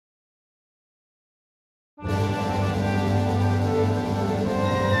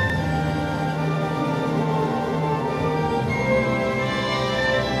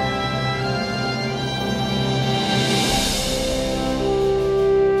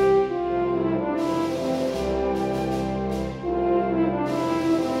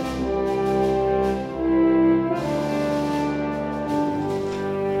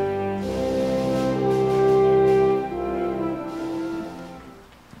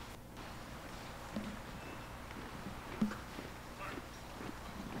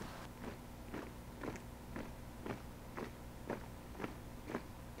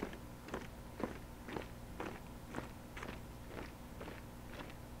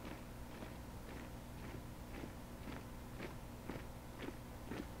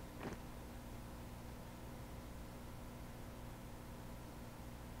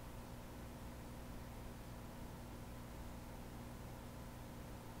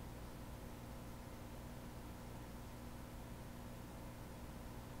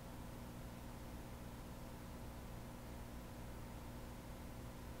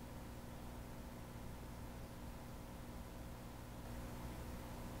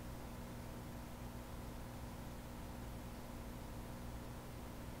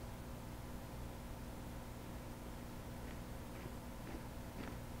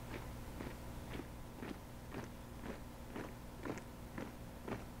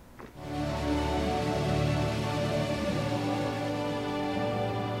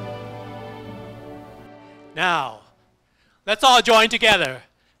Now, let's all join together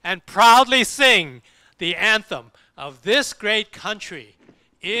and proudly sing the anthem of this great country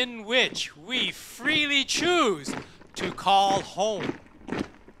in which we freely choose to call home.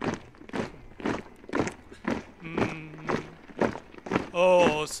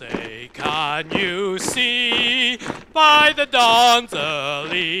 Oh, say, can you see by the dawn's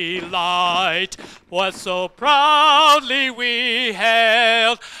early light what so proudly we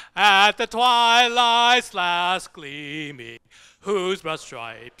hailed at the twilight's last gleaming, whose broad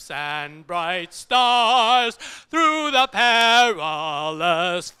stripes and bright stars through the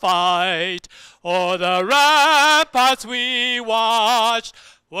perilous fight o'er the ramparts we watched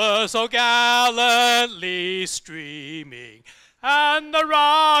were so gallantly streaming, and the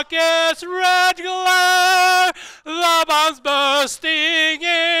rocket's red glare, the bombs bursting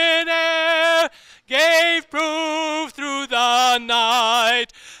in air, gave proof through the night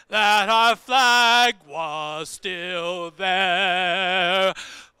that our flag was still there.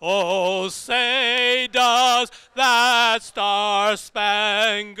 Oh, say, does that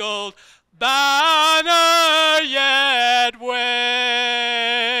star-spangled banner yet wave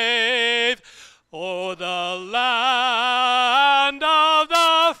o'er the land of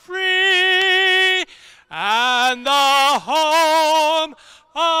the free and the home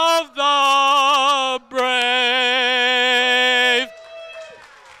of the brave?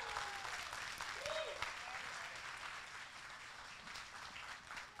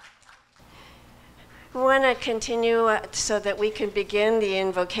 We want to continue so that we can begin the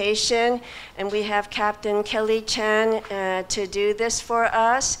invocation, and we have Captain Kelly Chan to do this for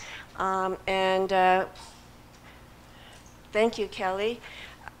us. Thank you, Kelly.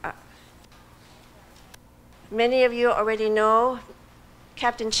 Many of you already know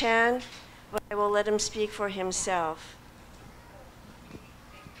Captain Chan, but I will let him speak for himself.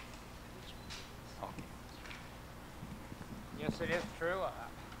 Yes, it is true.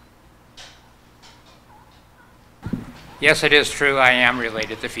 Yes, it is true. I am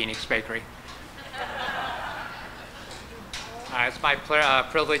related to Phoenix Bakery. It's my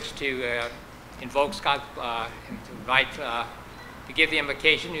privilege to invoke God, and to invite, to give the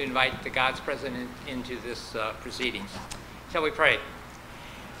invocation to invite the God's President into this proceedings. Shall we pray?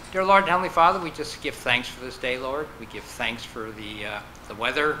 Dear Lord and Heavenly Father, we just give thanks for this day, Lord. We give thanks for the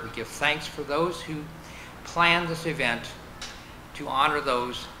weather. We give thanks for those who planned this event to honor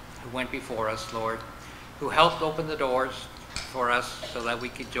those who went before us, Lord, who helped open the doors for us so that we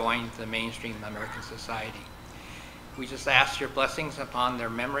could join the mainstream American society. We just ask your blessings upon their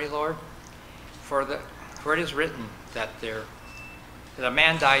memory, Lord, for it is written that a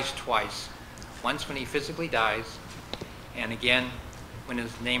man dies twice, once when he physically dies, and again when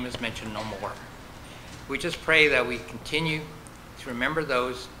his name is mentioned no more. We just pray that we continue to remember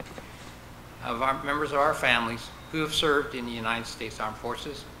those of our members of our families who have served in the United States Armed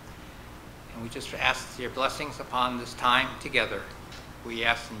Forces. And we just ask your blessings upon this time together. We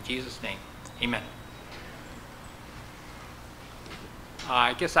ask in Jesus' name. Amen.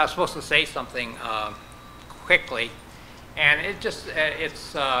 I guess I was supposed to say something quickly, and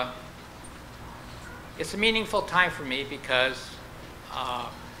it's a meaningful time for me because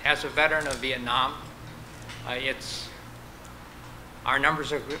as a veteran of Vietnam, our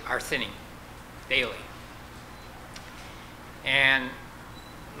numbers are thinning daily, and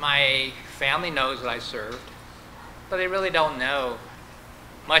my family knows that I served, but they really don't know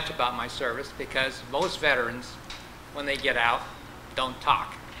much about my service because most veterans, when they get out, don't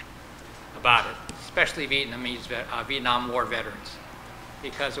talk about it, especially Vietnam War veterans,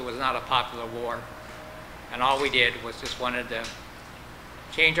 because it was not a popular war. And all we did was just wanted to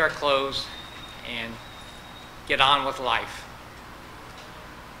change our clothes and get on with life.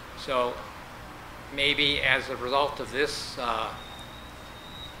 So maybe as a result of this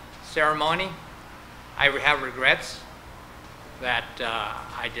ceremony, I have regrets that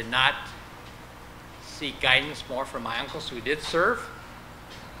I did not seek guidance more from my uncles who did serve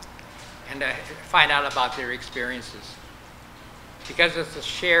and to find out about their experiences. Because it's a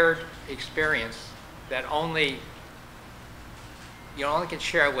shared experience that you only can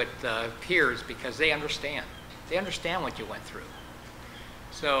share with peers because they understand. They understand what you went through.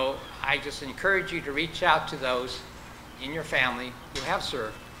 So I just encourage you to reach out to those in your family who have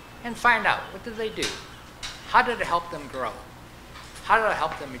served and find out, what did they do? How did it help them grow? How did it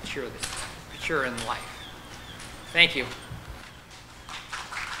help them mature in life? Thank you.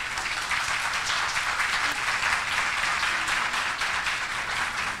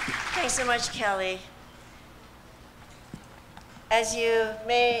 Thanks so much, Kelly. As you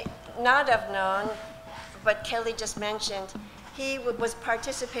may not have known, but Kelly just mentioned, he was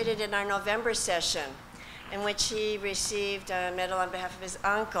participated in our November session. in which he received a medal on behalf of his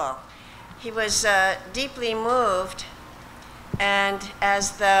uncle. He was deeply moved, and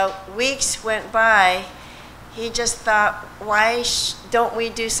as the weeks went by, he just thought, why don't we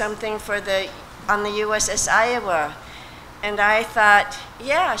do something on the USS Iowa? And I thought,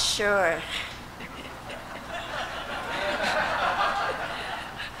 yeah, sure.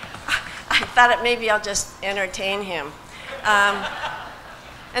 I thought maybe I'll just entertain him.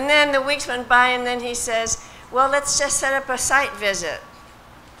 And then the weeks went by, and then he says, well, let's just set up a site visit.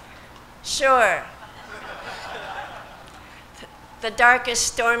 Sure. The darkest,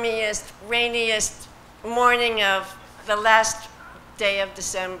 stormiest, rainiest morning of the last day of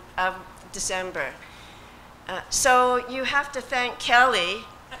December. So you have to thank Kelly,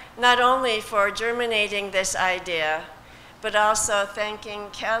 not only for germinating this idea, but also thanking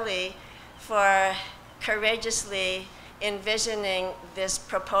Kelly for courageously envisioning this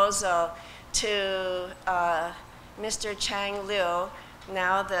proposal to Mr. Chang Liu,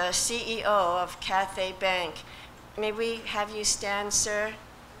 now the CEO of Cathay Bank. May we have you stand, sir?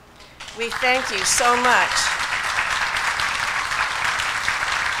 We thank you so much.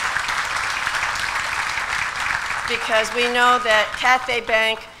 Because we know that Cathay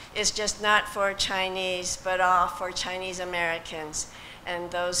Bank is just not for Chinese, but all for Chinese Americans and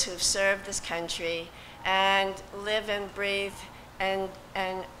those who've served this country and live and breathe and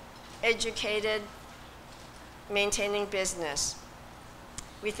educated, maintaining business.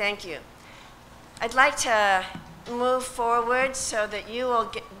 We thank you. I'd like to move forward so that you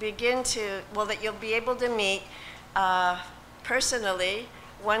will that you'll be able to meet personally,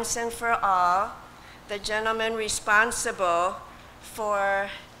 once and for all, the gentleman responsible for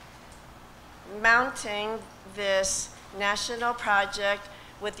mounting this national project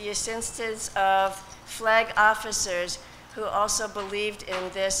with the assistance of flag officers who also believed in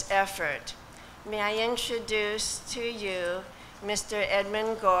this effort. May I introduce to you Mr.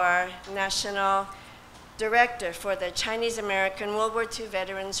 Edmond Gore, National Director for the Chinese American World War II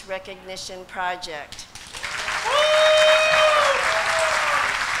Veterans Recognition Project.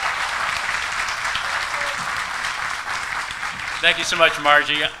 Thank you so much,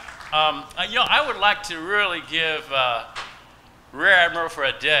 Margie. I would like to really give Rear Admiral for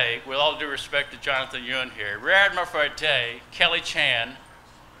a day, with all due respect to Jonathan Yuen here, Rear Admiral for a day, Kelly Chan,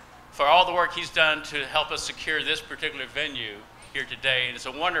 for all the work he's done to help us secure this particular venue here today, and it's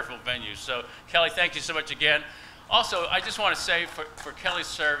a wonderful venue. So, Kelly, thank you so much again. Also, I just want to say for Kelly's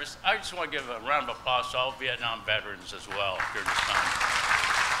service, I just want to give a round of applause to all Vietnam veterans as well during this time.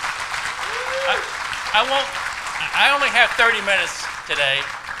 I only have 30 minutes today,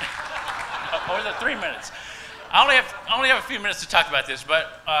 or the 3 minutes. I only have a few minutes to talk about this,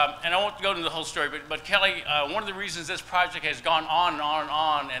 but and I won't go into the whole story. But Kelly, one of the reasons this project has gone on and on and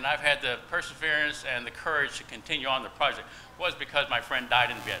on, and I've had the perseverance and the courage to continue on the project, was because my friend died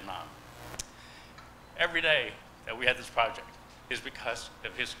in Vietnam. Every day that we had this project is because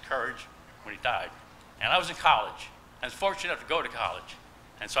of his courage when he died. And I was in college. I was fortunate enough to go to college,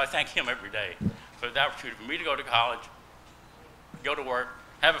 and so I thank him every day for the opportunity for me to go to college, go to work,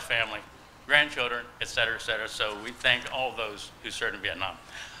 have a family, grandchildren, et cetera, et cetera. So we thank all those who served in Vietnam.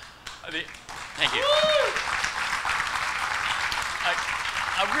 Thank you.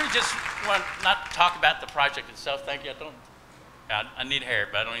 I really just want not to talk about the project itself. Thank you. I need hair,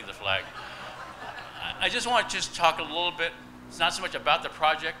 but I don't need the flag. I just want to just talk a little bit. It's not so much about the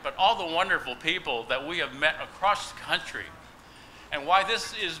project, but all the wonderful people that we have met across the country, and why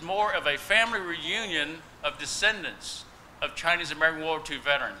this is more of a family reunion of descendants of Chinese American World War II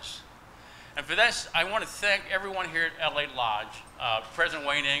veterans. And for this, I want to thank everyone here at LA Lodge. President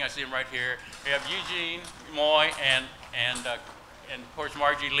Wayne Ng, I see him right here. We have Eugene, Moy, and of course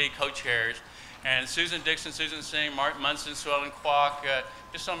Marjorie Lee, co-chairs, and Susan Dixon, Susan Singh, Munson, Suellen, Kwok,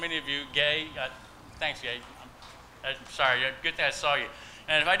 just so many of you. Gay, thanks, Gay. I'm sorry, good thing I saw you.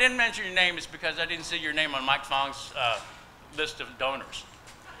 And if I didn't mention your name, it's because I didn't see your name on Mike Fong's list of donors.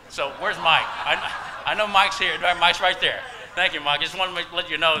 So where's Mike? I know Mike's here. Mike's right there. Thank you, Mike. I just want to let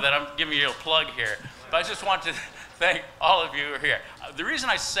you know that I'm giving you a plug here. But I just want to thank all of you who are here. The reason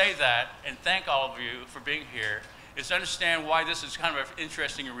I say that and thank all of you for being here is to understand why this is kind of an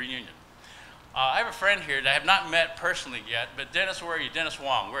interesting reunion. I have a friend here that I have not met personally yet, but Dennis, where are you? Dennis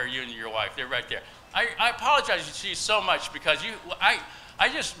Wong, where are you and your wife? They're right there. I apologize to you so much because I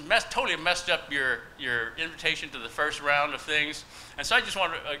just totally messed up your invitation to the first round of things. And so I just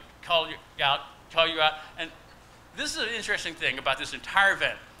want to call you out. And this is an interesting thing about this entire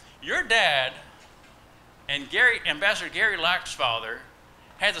event. Your dad and Ambassador Gary Lack's father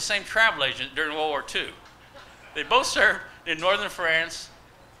had the same travel agent during World War II. They both served in northern France,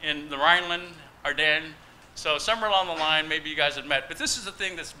 in the Rhineland, Ardennes, So somewhere along the line, maybe you guys have met. But this is the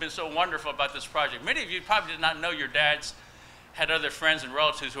thing that's been so wonderful about this project. Many of you probably did not know your dads had other friends and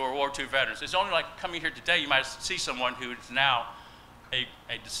relatives who are World War II veterans. It's only like coming here today, you might see someone who is now a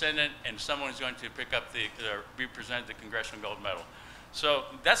descendant and someone who's going to pick up be presented the Congressional Gold Medal. So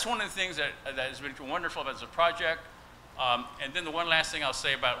that's one of the things that has been wonderful about the project. And then the one last thing I'll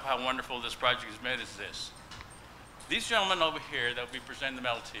say about how wonderful this project has been is this. These gentlemen over here that will be presenting the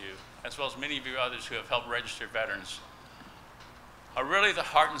medal to you, as well as many of you others who have helped register veterans, are really the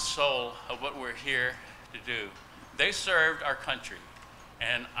heart and soul of what we're here to do. They served our country.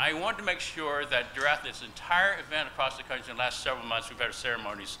 And I want to make sure that throughout this entire event across the country in the last several months, we've had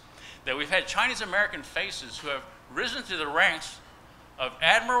ceremonies, that we've had Chinese American faces who have risen to the ranks of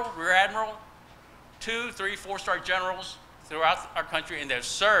admiral, rear admiral, 2-, 3-, 4-star generals throughout our country, and they've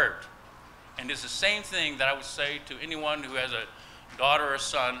served. And it's the same thing that I would say to anyone who has a daughter or a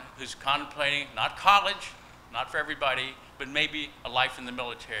son who's contemplating, not college, not for everybody, but maybe a life in the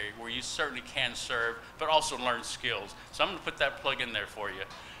military where you certainly can serve, but also learn skills. So I'm going to put that plug in there for you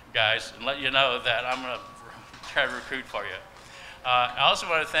guys and let you know that I'm going to try to recruit for you. I also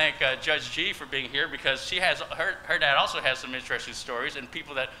want to thank Judge G for being here because she has, her dad also has some interesting stories and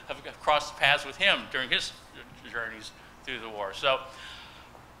people that have crossed paths with him during his journeys through the war. So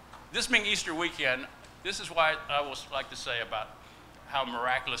this being Easter weekend, this is why I would like to say about how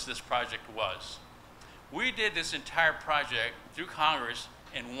miraculous this project was. We did this entire project through Congress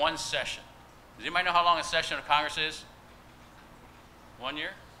in one session. Does anybody know how long a session of Congress is? 1 year?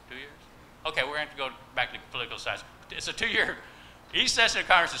 2 years? Okay, we're going to go back to political science. It's a 2-year, each session of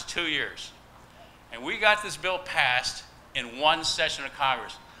Congress is 2 years. And we got this bill passed in one session of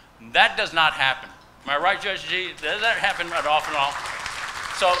Congress. That does not happen. Am I right, Judge G? Does that happen at often all?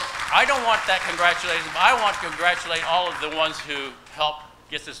 So I don't want that congratulation. I want to congratulate all of the ones who helped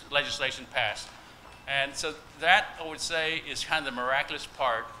get this legislation passed. And so that, I would say, is kind of the miraculous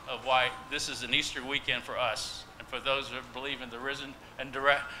part of why this is an Easter weekend for us and for those who believe in the risen and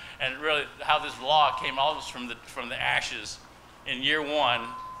direct, and really how this law came almost from the ashes in year 1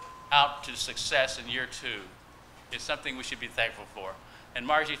 out to success in year 2 is something we should be thankful for. And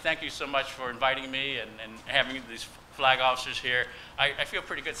Marjorie, thank you so much for inviting me and having these flag officers here. I feel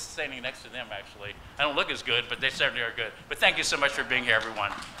pretty good standing next to them, actually. I don't look as good, but they certainly are good. But thank you so much for being here,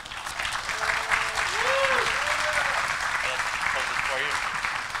 everyone. Hold this for you.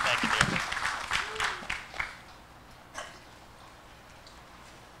 Thank you, dear.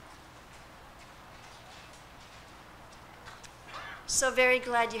 So very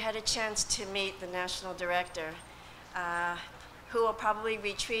glad you had a chance to meet the National Director, who will probably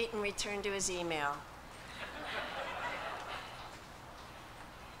retreat and return to his email.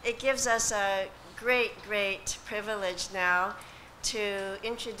 It gives us a great, great privilege now to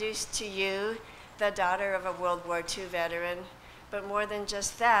introduce to you the daughter of a World War II veteran, but more than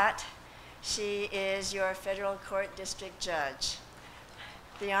just that, she is your federal court district judge,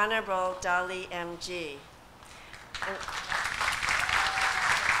 the Honorable Dolly M.G.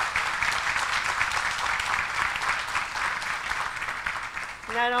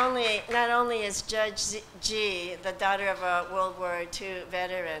 Not only is Judge G the daughter of a World War II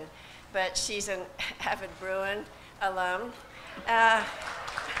veteran, but she's an avid Bruin alum.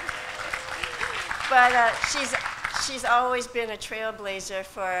 But she's always been a trailblazer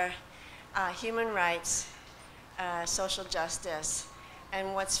for human rights, social justice,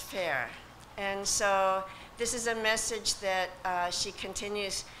 and what's fair. And so this is a message that she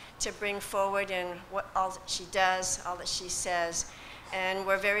continues to bring forward in all that she does, all that she says. And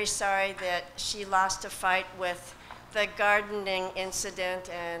we're very sorry that she lost a fight with the gardening incident,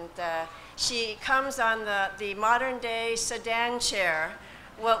 and she comes on the modern day sedan chair,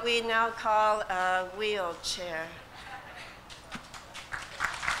 what we now call a wheelchair.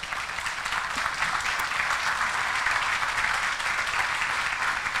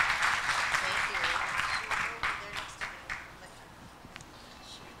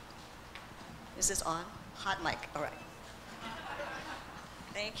 Is this on? Hot mic, all right.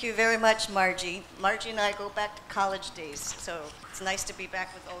 Thank you very much, Margie. Margie and I go back to college days, so it's nice to be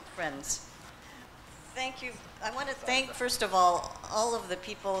back with old friends. Thank you. I want to thank, first of all of the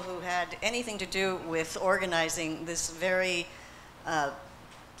people who had anything to do with organizing this very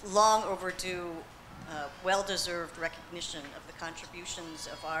long overdue, well-deserved recognition of the contributions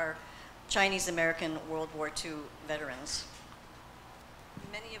of our Chinese American World War II veterans.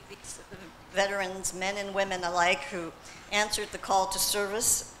 Many of these veterans, men and women alike, who answered the call to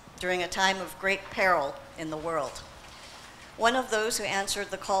service during a time of great peril in the world. One of those who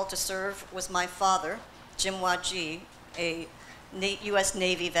answered the call to serve was my father, Jim Wah-Ji, a U.S.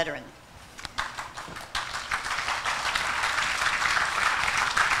 Navy veteran.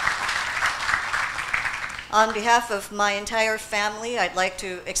 On behalf of my entire family, I'd like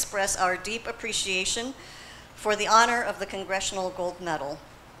to express our deep appreciation for the honor of the Congressional Gold Medal,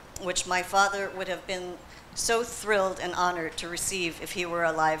 which my father would have been so thrilled and honored to receive if he were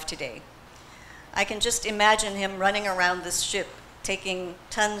alive today. I can just imagine him running around this ship, taking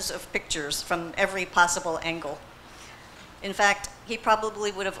tons of pictures from every possible angle. In fact, he probably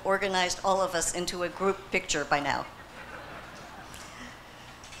would have organized all of us into a group picture by now.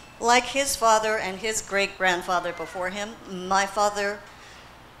 Like his father and his great-grandfather before him, my father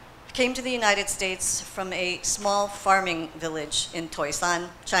came to the United States from a small farming village in Toisan,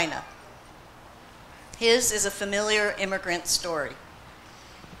 China. His is a familiar immigrant story.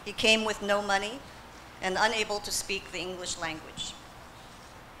 He came with no money and unable to speak the English language.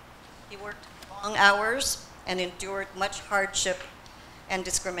 He worked long hours and endured much hardship and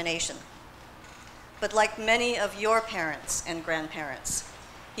discrimination. But like many of your parents and grandparents,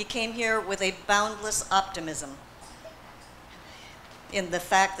 he came here with a boundless optimism in the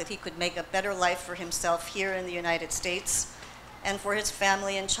fact that he could make a better life for himself here in the United States and for his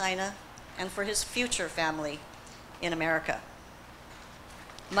family in China and for his future family in America.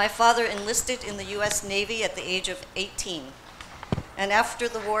 My father enlisted in the US Navy at the age of 18, and after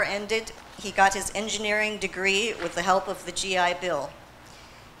the war ended, he got his engineering degree with the help of the GI Bill.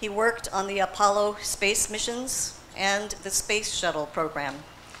 He worked on the Apollo space missions and the Space Shuttle program,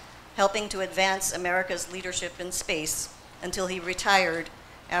 helping to advance America's leadership in space until he retired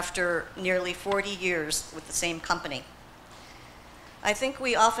after nearly 40 years with the same company. I think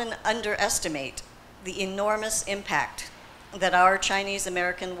we often underestimate the enormous impact that our Chinese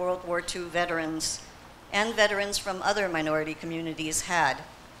American World War II veterans and veterans from other minority communities had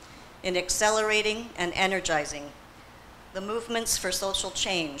in accelerating and energizing the movements for social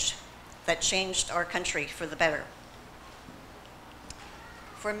change that changed our country for the better.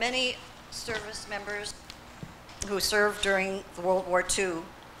 For many service members who served during World War II,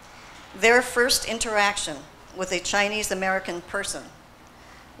 their first interaction with a Chinese American person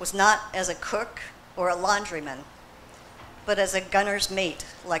was not as a cook or a laundryman, but as a gunner's mate,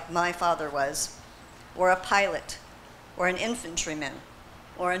 like my father was, or a pilot, or an infantryman,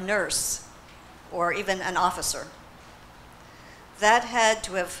 or a nurse, or even an officer. That had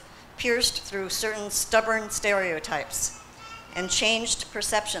to have pierced through certain stubborn stereotypes and changed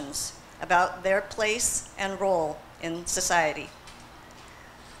perceptions about their place and role in society.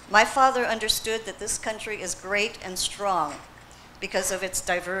 My father understood that this country is great and strong because of its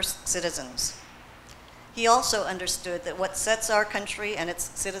diverse citizens. He also understood that what sets our country and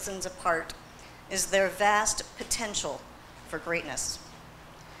its citizens apart is their vast potential for greatness.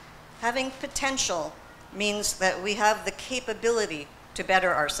 Having potential means that we have the capability to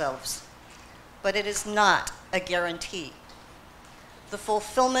better ourselves, but it is not a guarantee. The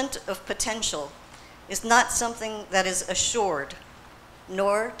fulfillment of potential is not something that is assured,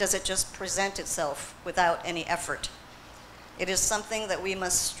 nor does it just present itself without any effort. It is something that we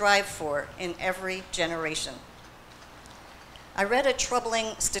must strive for in every generation. I read a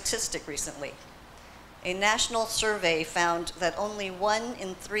troubling statistic recently. A national survey found that only 1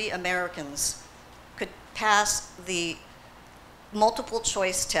 in 3 Americans could pass the multiple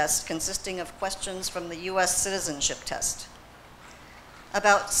choice test consisting of questions from the US citizenship test.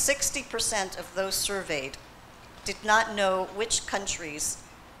 About 60% of those surveyed did not know which countries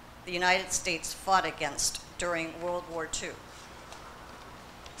the United States fought against during World War II.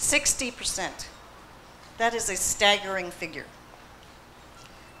 60%. That is a staggering figure.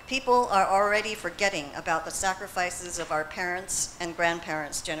 People are already forgetting about the sacrifices of our parents' and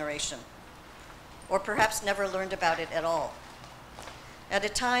grandparents' generation, or perhaps never learned about it at all. At a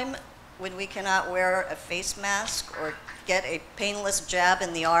time when we cannot wear a face mask or get a painless jab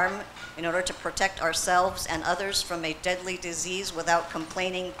in the arm in order to protect ourselves and others from a deadly disease without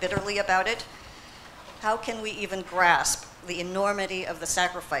complaining bitterly about it, how can we even grasp the enormity of the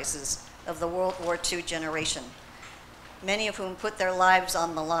sacrifices of the World War II generation, many of whom put their lives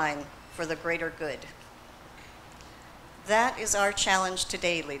on the line for the greater good? That is our challenge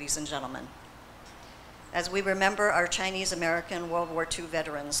today, ladies and gentlemen, as we remember our Chinese American World War II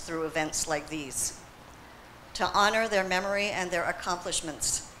veterans through events like these. To honor their memory and their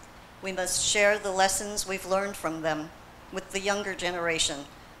accomplishments, we must share the lessons we've learned from them with the younger generation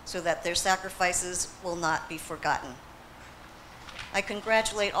so that their sacrifices will not be forgotten. I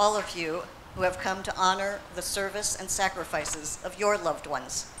congratulate all of you who have come to honor the service and sacrifices of your loved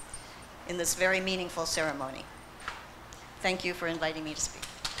ones in this very meaningful ceremony. Thank you for inviting me to speak.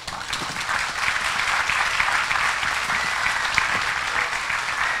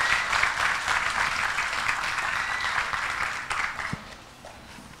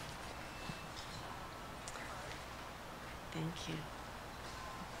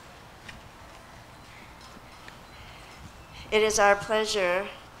 It is our pleasure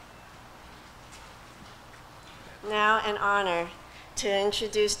now an honor to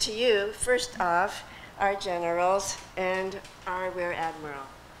introduce to you, first off, our generals and our Rear Admiral.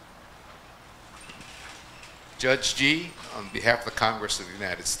 Judge G, on behalf of the Congress of the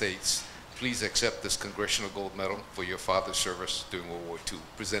United States, please accept this Congressional Gold Medal for your father's service during World War II,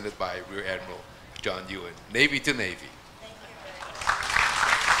 presented by Rear Admiral John Yuen, Navy to Navy. Thank you very much.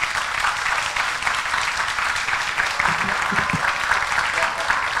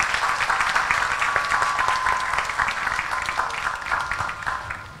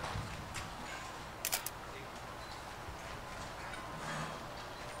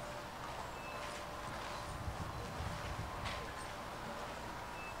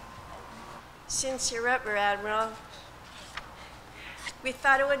 Since you're up, Rear Admiral, we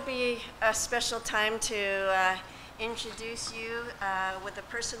thought it would be a special time to introduce you with the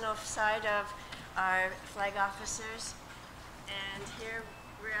personal side of our flag officers. And here,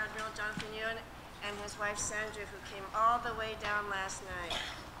 Rear Admiral Jonathan Yuen and his wife Sandra, who came all the way down last night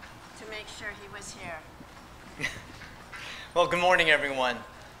to make sure he was here. Well, good morning, everyone.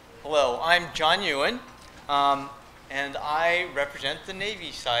 Hello, I'm John Yuen. And I represent the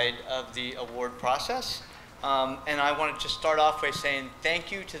Navy side of the award process. And I wanted to start off by saying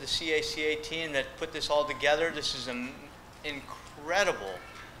thank you to the C.A.C.A. team that put this all together. This is an incredible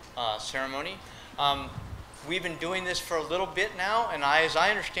ceremony. We've been doing this for a little bit now, and as I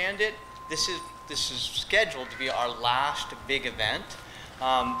understand it, this is scheduled to be our last big event.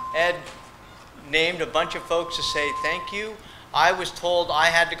 Ed named a bunch of folks to say thank you. I was told I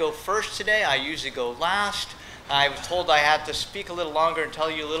had to go first today. I usually go last. I was told I had to speak a little longer and tell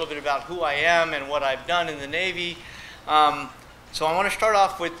you a little bit about who I am and what I've done in the Navy. So I want to start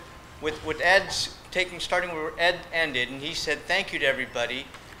off with Ed's starting where Ed ended, and he said thank you to everybody.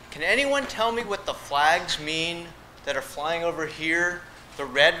 Can anyone tell me what the flags mean that are flying over here? The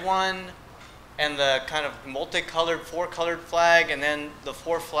red one and the kind of multicolored, four-colored flag, and then the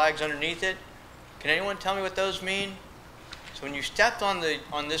four flags underneath it. Can anyone tell me what those mean? So when you stepped on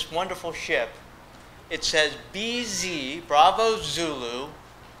this wonderful ship, it says BZ, Bravo Zulu,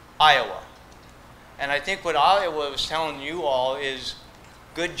 Iowa. And I think what Iowa was telling you all is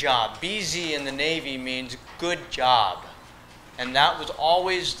good job. BZ in the Navy means good job. And that was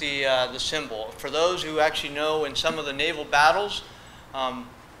always the symbol. For those who actually know, in some of the naval battles,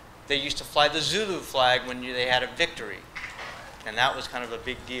 they used to fly the Zulu flag when they had a victory. And that was kind of a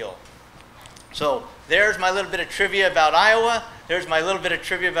big deal. So there's my little bit of trivia about Iowa. There's my little bit of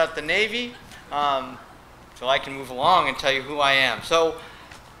trivia about the Navy. So I can move along and tell you who I am. So,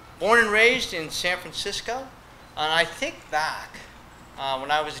 born and raised in San Francisco, and I think back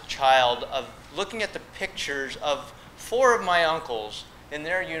when I was a child of looking at the pictures of 4 of my uncles in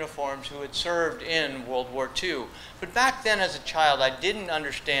their uniforms who had served in World War II. But back then as a child, I didn't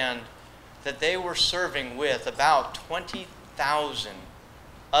understand that they were serving with about 20,000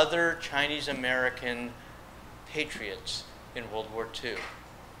 other Chinese American patriots in World War II.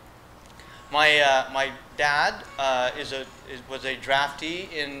 My dad was a draftee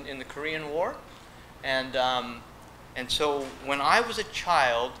in the Korean War, and so when I was a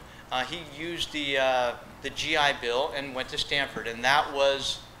child, he used the GI Bill and went to Stanford, and that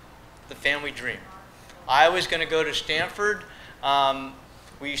was the family dream. I was going to go to Stanford.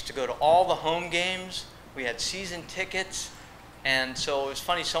 We used to go to all the home games. We had season tickets, and so it was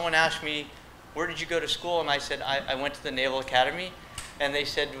funny. Someone asked me, "Where did you go to school?" And I said, "I went to the Naval Academy." And they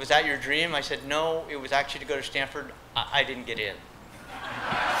said, "Was that your dream?" I said, "No, it was actually to go to Stanford. I didn't get in."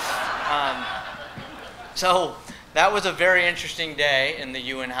 So that was a very interesting day in the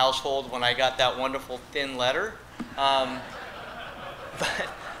Yuen household when I got that wonderful thin letter. But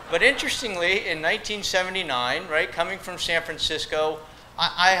interestingly, in 1979, right, coming from San Francisco,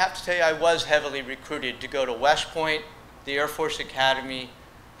 I have to tell you, I was heavily recruited to go to West Point, the Air Force Academy,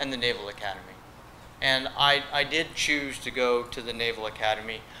 and the Naval Academy. And I did choose to go to the Naval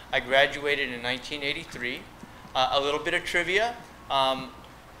Academy. I graduated in 1983. A little bit of trivia.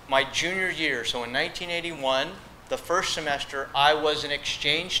 My junior year, so in 1981, the first semester, I was an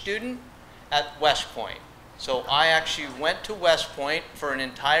exchange student at West Point. So I actually went to West Point for an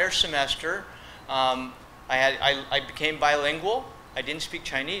entire semester. I became bilingual. I didn't speak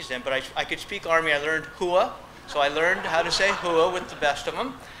Chinese then, but I could speak Army. I learned hua, so I learned how to say hua with the best of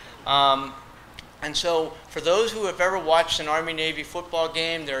them. And so for those who have ever watched an Army-Navy football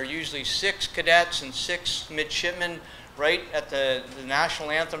game, there are usually 6 cadets and 6 midshipmen right at the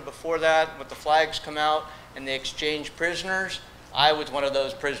national anthem before that, with the flags come out, and they exchange prisoners. I was one of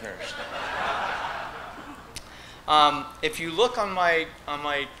those prisoners. If you look on my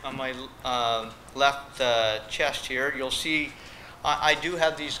left chest here, you'll see I do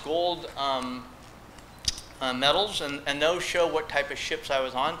have these gold medals, and those show what type of ships I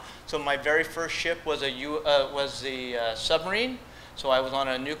was on. So my very first ship was the submarine. So I was on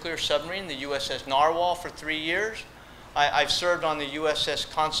a nuclear submarine, the USS Narwhal, for 3 years. I've served on the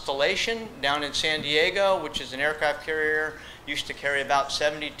USS Constellation down in San Diego, which is an aircraft carrier, used to carry about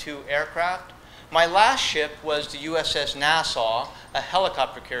 72 aircraft. My last ship was the USS Nassau, a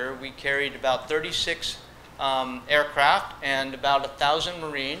helicopter carrier. We carried about 36 aircraft and about 1,000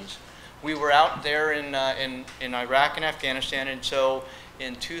 Marines. We were out there in Iraq and Afghanistan, and so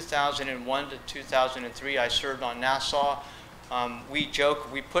in 2001 to 2003, I served on Nassau. We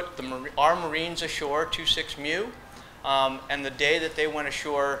joke, we put our Marines ashore, 26 Mu, and the day that they went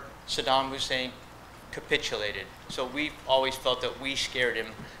ashore, Saddam Hussein capitulated. So we always felt that we scared him,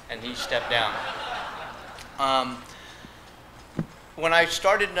 and he stepped down. When I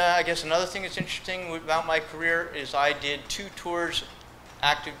started, I guess another thing that's interesting about my career is I did 2 tours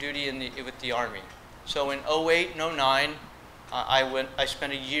active duty with the Army. So in 08 and 09, I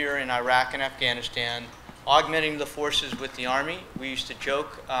spent a year in Iraq and Afghanistan, augmenting the forces with the Army. We used to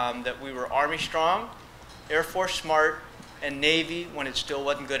joke that we were Army strong, Air Force smart, and Navy when it still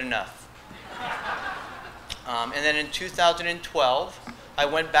wasn't good enough. And then in 2012, I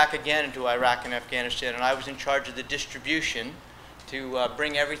went back again into Iraq and Afghanistan, and I was in charge of the distribution to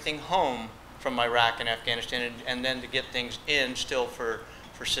bring everything home from Iraq and Afghanistan, and then to get things in still for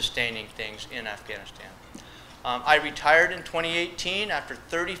sustaining things in Afghanistan. I retired in 2018 after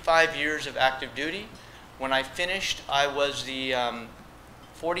 35 years of active duty. When I finished, I was the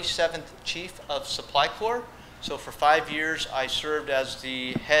 47th Chief of Supply Corps. So for 5 years, I served as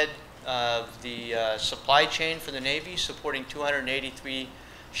the head of the supply chain for the Navy, supporting 283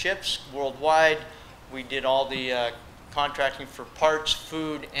 ships worldwide. We did all the contracting for parts,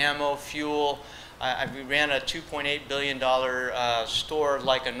 food, ammo, fuel. We ran a $2.8 billion store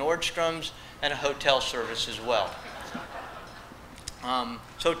like a Nordstrom's, and a hotel service as well.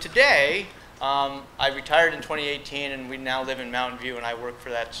 So today, I retired in 2018, and we now live in Mountain View, and I work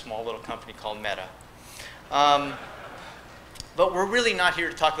for that small little company called Meta. But we're really not here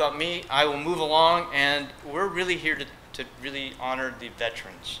to talk about me. I will move along, and we're really here to really honor the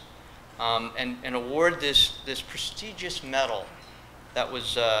veterans and award this prestigious medal that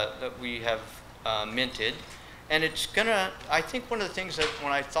we have minted. And it's gonna, I think one of the things that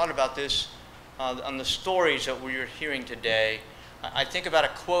when I thought about this, on the stories that we're hearing today, I think about a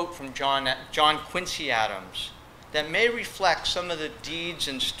quote from John Quincy Adams that may reflect some of the deeds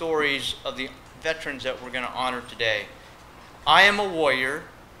and stories of the veterans that we're going to honor today. I am a warrior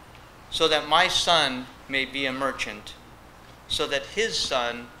so that my son may be a merchant, so that his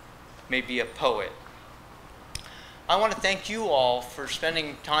son may be a poet. I want to thank you all for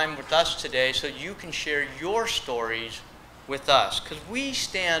spending time with us today so you can share your stories with us, because we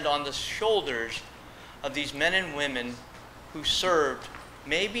stand on the shoulders of these men and women who served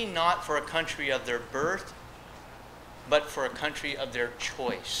maybe not for a country of their birth, but for a country of their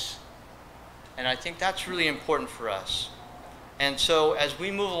choice. And I think that's really important for us. And so as we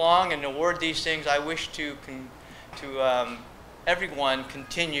move along and award these things, I wish to everyone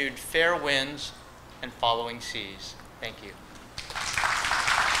continued fair winds and following seas. Thank you.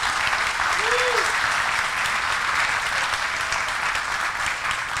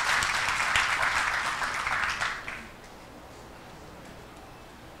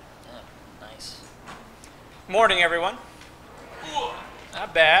 Nice. Morning, everyone.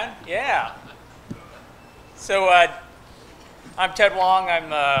 Not bad. Yeah. So I'm Ted Wong.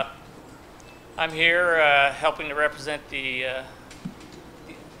 I'm here helping to represent the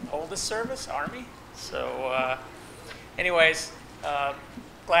oldest service, Army. So anyways,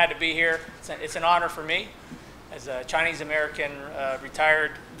 glad to be here. It's an honor for me as a Chinese American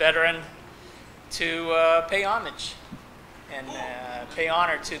retired veteran to pay homage and pay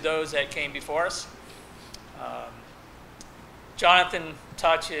honor to those that came before us. Jonathan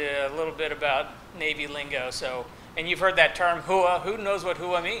taught you a little bit about Navy lingo, and you've heard that term hua. Who knows what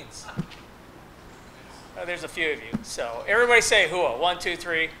hua means? There's a few of you. So everybody say hua. 1, 2,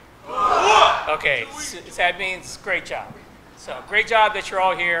 3. Hua! Okay, so that means great job. So great job that you're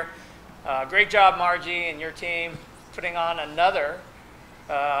all here. Great job, Margie, and your team putting on another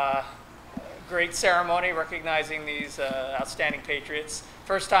great ceremony recognizing these outstanding patriots.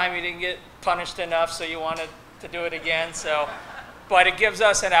 First time you didn't get punished enough, so you wanted to do it again. But it gives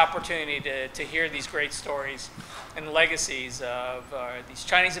us an opportunity to hear these great stories and legacies of these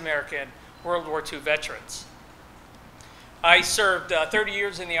Chinese American World War II veterans. I served 30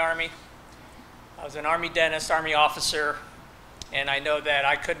 years in the Army. I was an Army dentist, Army officer, and I know that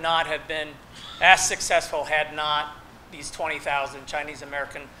I could not have been as successful had not these 20,000 Chinese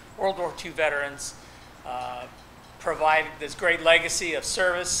American World War II veterans provided this great legacy of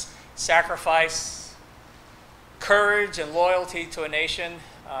service, sacrifice, courage, and loyalty to a nation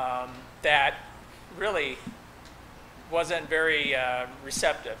that really wasn't very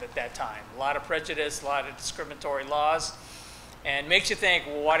receptive at that time. A lot of prejudice, a lot of discriminatory laws, and makes you think,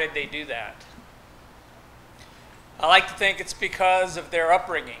 well, why did they do that? I like to think it's because of their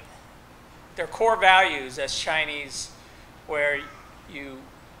upbringing, their core values as Chinese, where you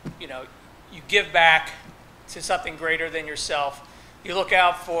give back to something greater than yourself. You look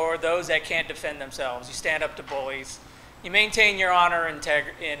out for those that can't defend themselves. You stand up to bullies. You maintain your honor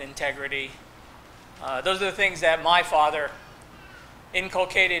and integrity. Those are the things that my father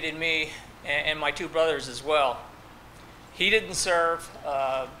inculcated in me and my two brothers as well. He didn't serve.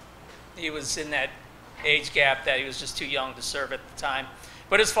 He was in that age gap that he was just too young to serve at the time.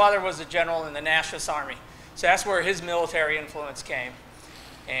 But his father was a general in the Nationalist Army. So that's where his military influence came.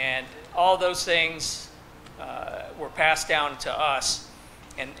 And all those things were passed down to us.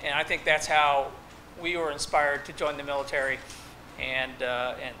 And I think that's how we were inspired to join the military and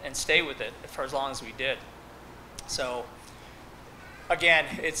stay with it for as long as we did. So again,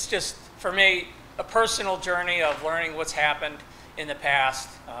 it's just, for me, a personal journey of learning what's happened in the past,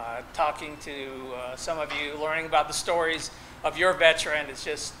 talking to some of you, learning about the stories of your veteran. It's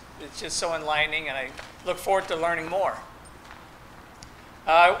just so enlightening, and I look forward to learning more.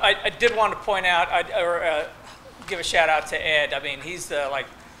 I did want to point out, or give a shout out to Ed. I mean, he's the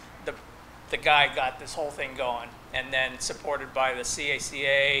guy got this whole thing going, and then supported by the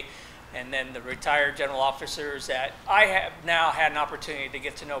C.A.C.A. and then the retired general officers that I have now had an opportunity to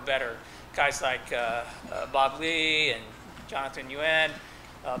get to know better. Guys like Bob Lee and Jonathan Yuen,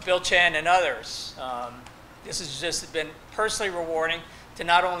 Bill Chen, and others. This has just been personally rewarding to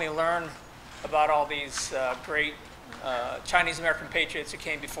not only learn about all these great Chinese American patriots who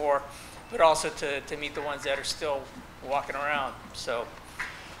came before, but also to meet the ones that are still walking around. So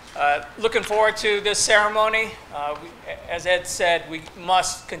looking forward to this ceremony. As Ed said, we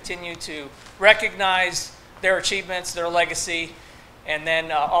must continue to recognize their achievements, their legacy, and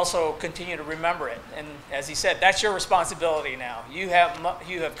then also continue to remember it. And as he said, that's your responsibility now. You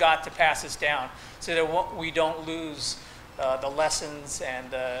have got to pass this down so that we don't lose the lessons and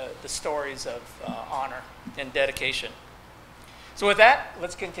the stories of honor and dedication. So with that,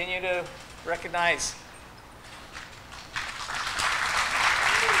 let's continue to recognize.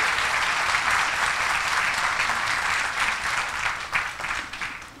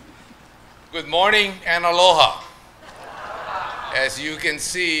 Good morning and aloha. As you can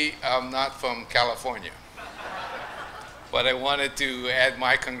see, I'm not from California, but I wanted to add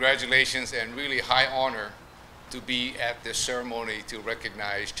my congratulations and really high honor to be at this ceremony to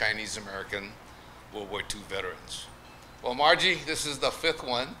recognize Chinese American World War II veterans. Well, Margie, this is the 5th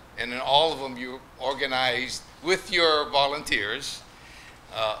one, and in all of them you organized with your volunteers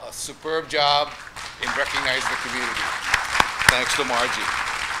a superb job in recognizing the community. Thanks to Margie.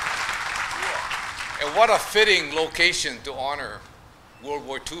 And what a fitting location to honor World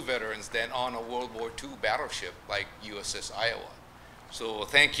War II veterans than on a World War II battleship like USS Iowa. So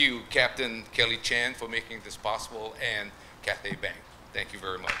thank you, Captain Kelly Chan, for making this possible, and Cathay Bank. Thank you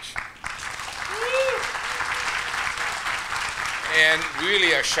very much. And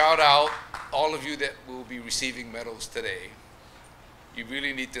really a shout out, all of you that will be receiving medals today. You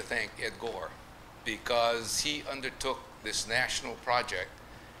really need to thank Ed Gore, because he undertook this national project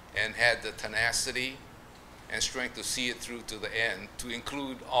and had the tenacity and strength to see it through to the end, to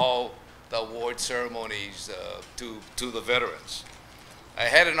include all the award ceremonies to the veterans. I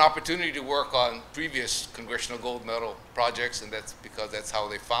had an opportunity to work on previous Congressional Gold Medal projects, and that's because that's how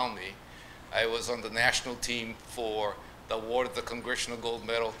they found me. I was on the national team for the award of the Congressional Gold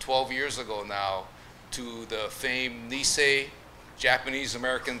Medal 12 years ago now to the famed Nisei, Japanese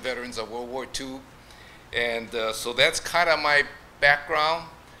American veterans of World War II. And so that's kind of my background.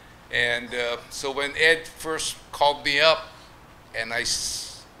 And so when Ed first called me up, and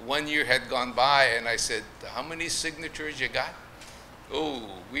 1 year had gone by, and I said, how many signatures you got? Oh,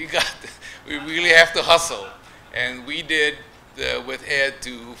 we really have to hustle. And we did with Ed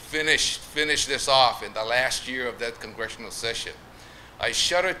to finish this off in the last year of that congressional session. I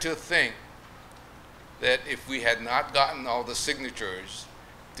shudder to think that if we had not gotten all the signatures,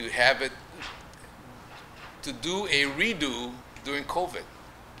 to have it, to do a redo during COVID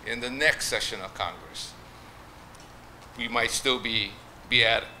in the next session of Congress, we might still be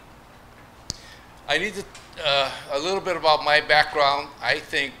at it. I need to, a little bit about my background. I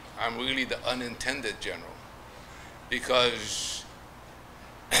think I'm really the unintended general, because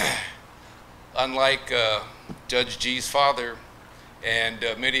unlike Judge G's father and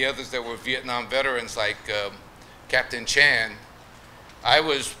many others that were Vietnam veterans like Captain Chang, I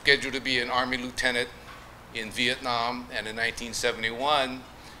was scheduled to be an Army lieutenant in Vietnam, and in 1971,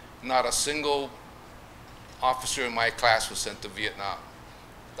 not a single officer in my class was sent to Vietnam.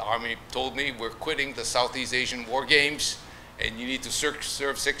 The Army told me, we're quitting the Southeast Asian War Games, and you need to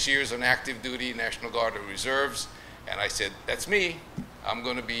serve 6 years on active duty, National Guard or Reserves. And I said, that's me. I'm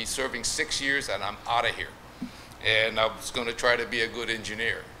going to be serving 6 years, and I'm out of here. And I was going to try to be a good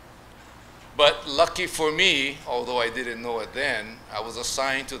engineer. But lucky for me, although I didn't know it then, I was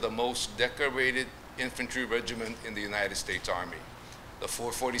assigned to the most decorated infantry regiment in the United States Army, the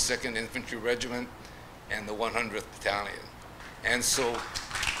 442nd Infantry Regiment and the 100th Battalion. And so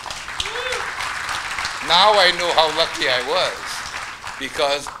now I know how lucky I was,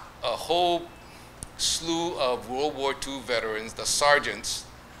 because a whole slew of World War II veterans, the sergeants,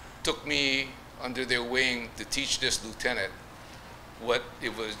 took me under their wing to teach this lieutenant what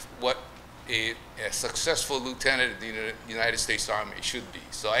a successful lieutenant in the United States Army should be.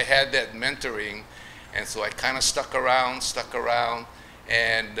 So I had that mentoring, and so I kind of stuck around,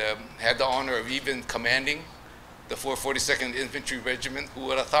 and had the honor of even commanding the 442nd Infantry Regiment. Who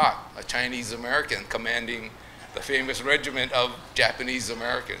would have thought? A Chinese American commanding the famous regiment of Japanese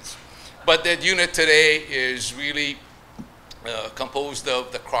Americans. But that unit today is really composed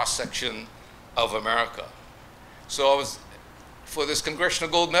of the cross-section of America. So I was, for this Congressional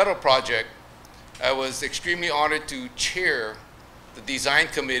Gold Medal project, I was extremely honored to chair the design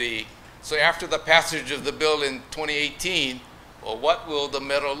committee. So after the passage of the bill in 2018, well, what will the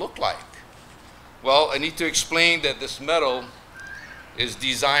medal look like? Well, I need to explain that this medal is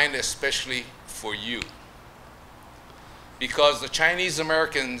designed especially for you, because the Chinese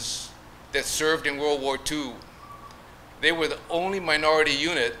Americans that served in World War II, they were the only minority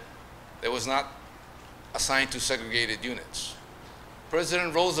unit that was not assigned to segregated units.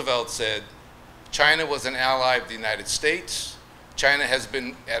 President Roosevelt said China was an ally of the United States. China has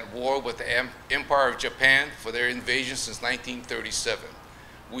been at war with the Empire of Japan for their invasion since 1937.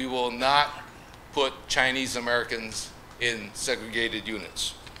 We will not put Chinese Americans in segregated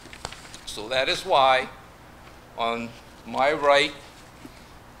units. So that is why on my right,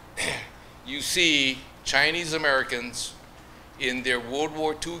 you see Chinese Americans in their World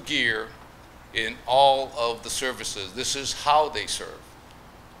War II gear in all of the services. This is how they serve.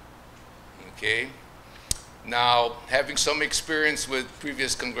 Okay? Now, having some experience with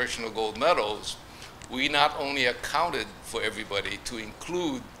previous Congressional Gold Medals, we not only accounted for everybody to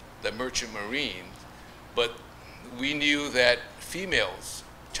include the Merchant Marine, but we knew that females,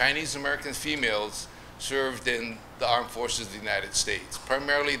 Chinese American females, served in the Armed Forces of the United States,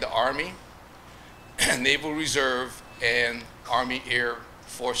 primarily the Army, Naval Reserve, and Army Air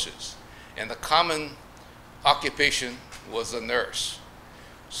Forces. And the common occupation was a nurse.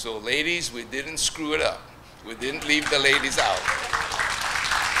 So ladies, we didn't screw it up. We didn't leave the ladies out.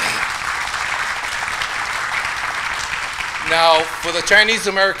 Now, for the Chinese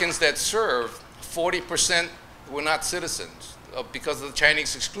Americans that served, 40% were not citizens. Because of the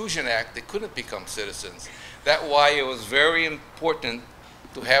Chinese Exclusion Act, they couldn't become citizens. That's why it was very important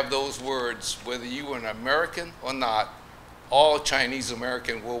to have those words, whether you were an American or not, all Chinese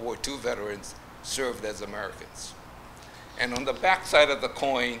American World War II veterans served as Americans. And on the back side of the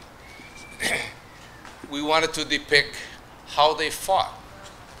coin, we wanted to depict how they fought.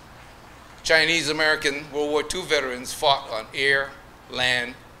 Chinese American World War II veterans fought on air,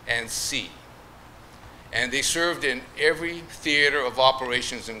 land, and sea. And they served in every theater of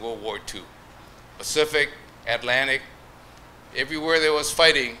operations in World War II. Pacific, Atlantic, everywhere there was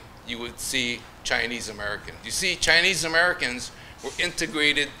fighting, you would see Chinese Americans. You see, Chinese Americans were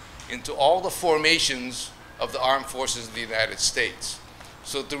integrated into all the formations of the Armed Forces of the United States.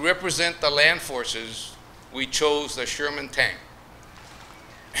 So to represent the land forces, we chose the Sherman tank,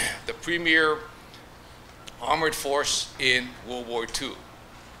 the premier armored force in World War II.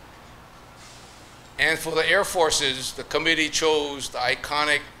 And for the Air Forces, the committee chose the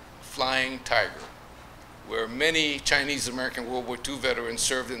iconic Flying Tiger, where many Chinese American World War II veterans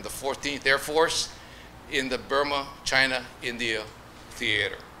served in the 14th Air Force in the Burma, China, India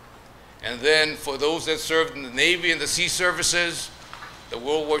theater. And then for those that served in the Navy and the Sea Services, the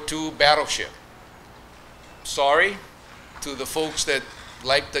World War II battleship. Sorry to the folks that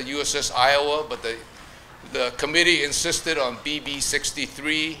liked the USS Iowa, but the committee insisted on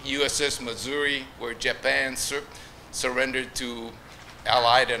BB-63, USS Missouri, where Japan surrendered to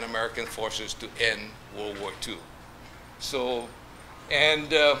Allied and American forces to end World War II. So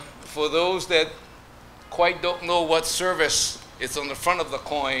And for those that quite don't know what service is on the front of the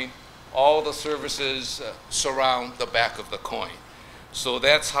coin, all the services surround the back of the coin. So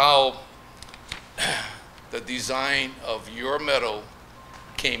that's how the design of your medal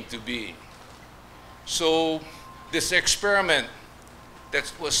came to be. So this experiment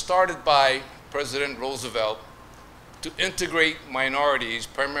that was started by President Roosevelt to integrate minorities,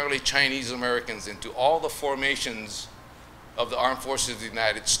 primarily Chinese Americans, into all the formations of the Armed Forces of the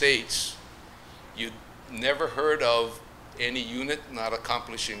United States, you never heard of any unit not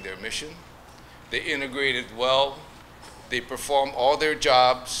accomplishing their mission. They integrated well. They performed all their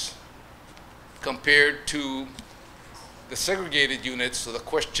jobs compared to the segregated units. So the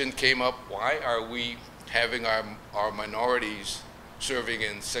question came up, why are we having our minorities serving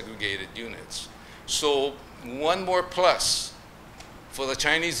in segregated units? So one more plus for the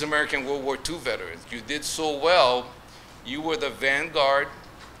Chinese American World War II veterans. You did so well, you were the vanguard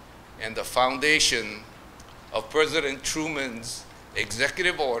and the foundation of President Truman's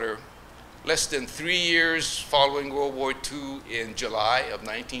executive order less than 3 years following World War II in July of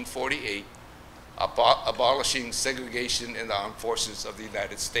 1948, abolishing segregation in the armed forces of the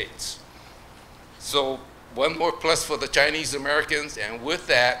United States. So one more plus for the Chinese Americans, and with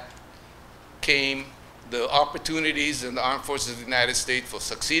that came the opportunities in the armed forces of the United States for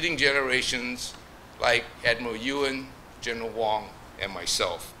succeeding generations like Admiral Yuen, General Wong, and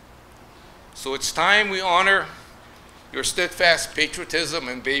myself. So it's time we honor your steadfast patriotism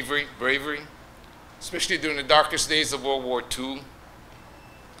and bravery, especially during the darkest days of World War II.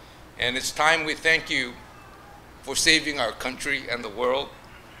 And it's time we thank you for saving our country and the world.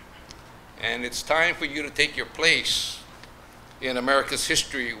 And it's time for you to take your place in America's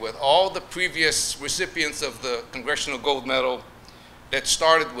history with all the previous recipients of the Congressional Gold Medal that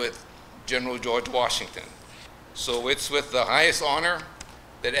started with General George Washington. So it's with the highest honor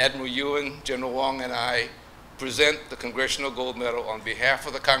that Admiral Yuen, General Wong, and I present the Congressional Gold Medal on behalf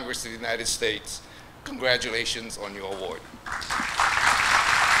of the Congress of the United States. Congratulations on your award.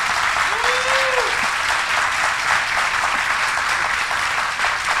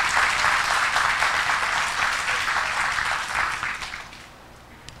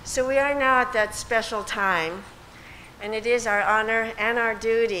 So we are now at that special time, and it is our honor and our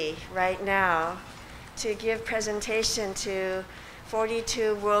duty right now to give presentation to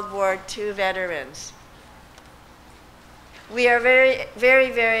 42 World War II veterans. We are very,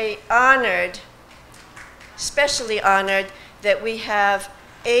 very, very honored, especially honored, that we have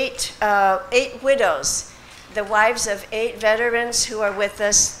eight widows, the wives of 8 veterans who are with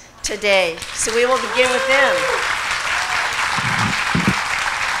us today. So we will begin with them.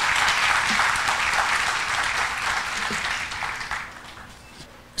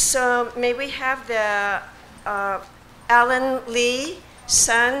 So may we have the Alan Lee,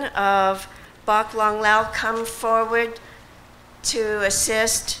 son of Bok Long Lao, come forward to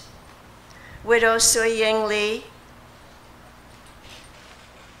assist widow Soo-Ying Lee.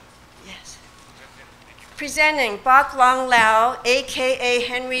 Yes. Presenting Bok Long Lao, A.K.A.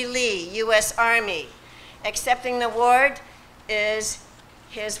 Henry Lee, U.S. Army. Accepting the award is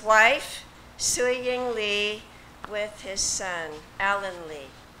his wife, Soo-Ying Lee, with his son, Alan Lee.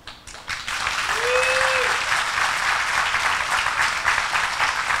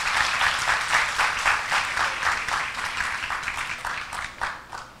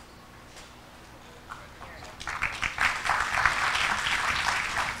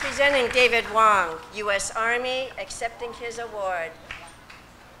 Presenting David Wong, U.S. Army, accepting his award.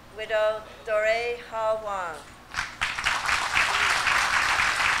 Widow Dore Ha Wong.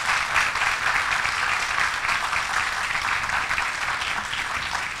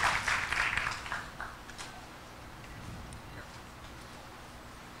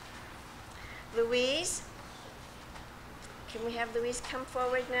 Louise, can we have Louise come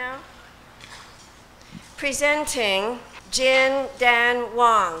forward now? Presenting Jin Dan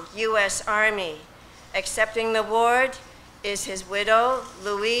Wong, U.S. Army. Accepting the award is his widow,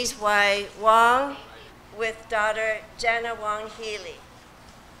 Louise Y. Wong, with daughter Jana Wong Healy.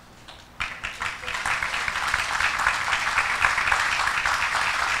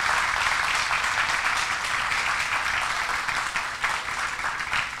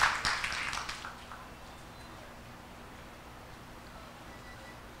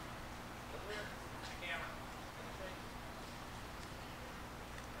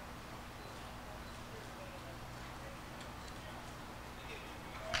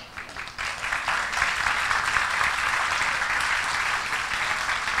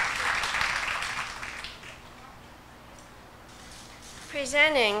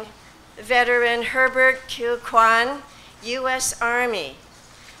 Presenting veteran Herbert Q. Kwan, U.S. Army.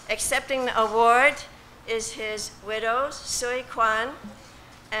 Accepting the award is his widow, Sui Kwan,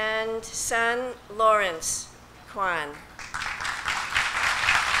 and son, Lawrence Kwan.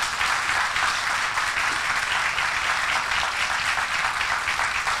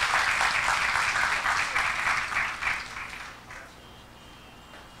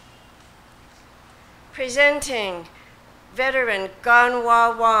 Presenting veteran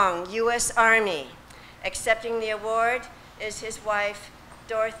Ganwa Wong, U.S. Army. Accepting the award is his wife,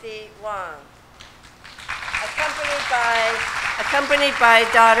 Dorothy Wong. Accompanied by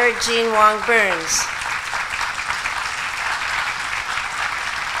daughter Jean Wong Burns.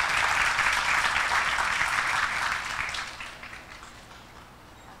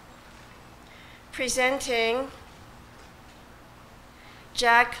 Presenting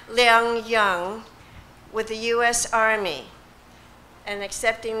Jack Liang Young with the U.S. Army, and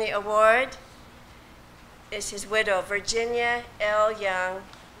accepting the award is his widow, Virginia L. Young,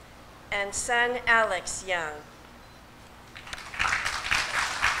 and son, Alex Young.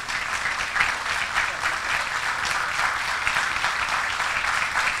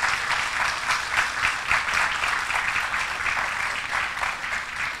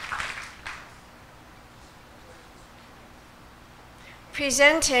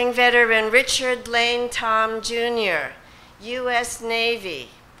 Presenting veteran Richard Lane Tom Jr., U.S. Navy,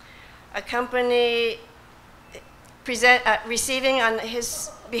 receiving on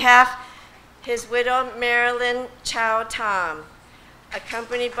his behalf his widow Marilynn Chow Tom,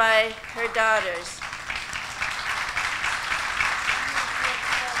 accompanied by her daughters.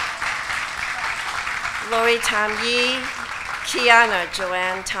 Lori Tom Yi, Kiana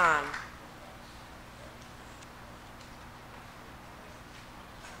Joanne Tom.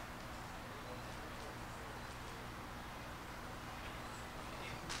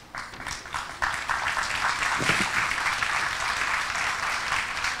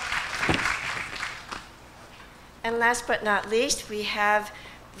 And last but not least, we have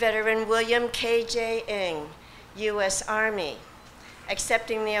veteran William K.J. Ng, U.S. Army.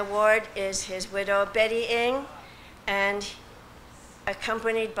 Accepting the award is his widow Betty Ng, and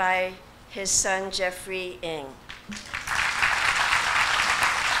accompanied by his son Jeffrey Ng.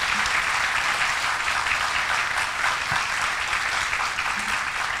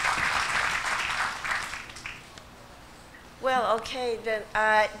 Well, okay, then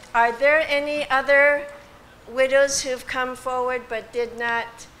are there any other widows who've come forward but did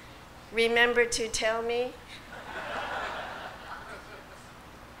not remember to tell me?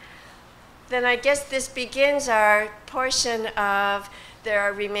 Then I guess this begins our portion of there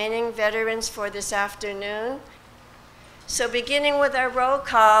are remaining veterans for this afternoon. So beginning with our roll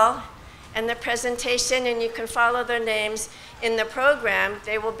call and the presentation, and you can follow their names in the program.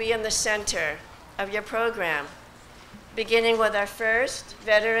 They will be in the center of your program. Beginning with our first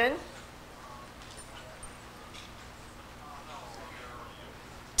veteran,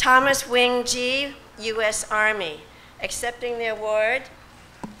 Thomas Wing Ji, U.S. Army. Accepting the award,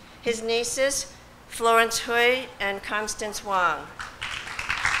 his nieces, Florence Hui and Constance Wong.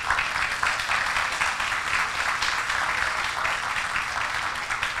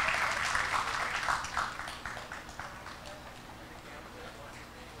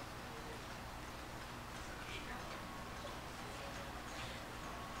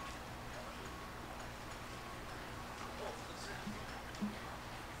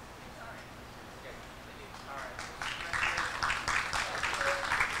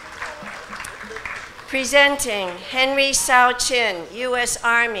 Presenting Henry Sao Chin, U.S.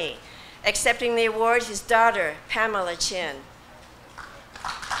 Army. Accepting the award, his daughter, Pamela Chin.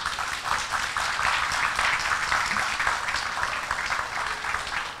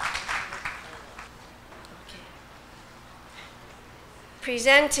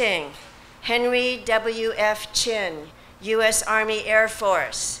 Presenting Henry W.F. Chin, U.S. Army Air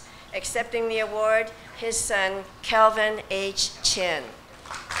Force. Accepting the award, his son, Kelvin H. Chin.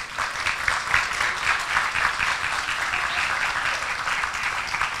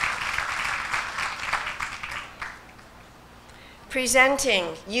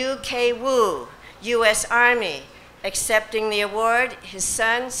 Presenting U.K. Wu, U.S. Army. Accepting the award, his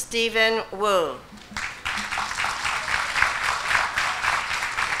son, Stephen Wu.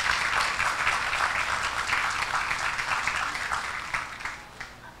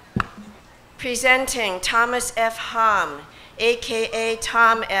 Presenting Thomas F. Hom, a.k.a.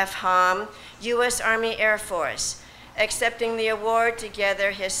 Tom F. Hom, U.S. Army Air Force. Accepting the award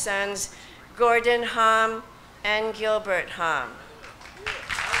together, his sons, Gordon Hom and Gilbert Hom.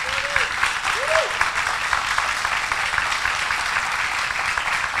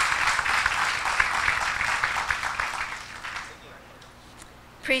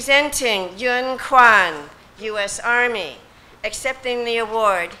 Presenting Yuen Kwan, U.S. Army. Accepting the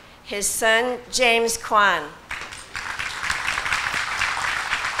award, his son, James Kwan.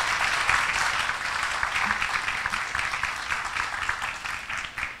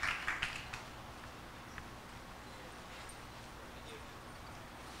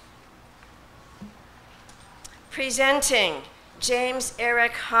 Presenting James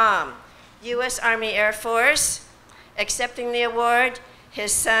Eric Ham, U.S. Army Air Force. Accepting the award,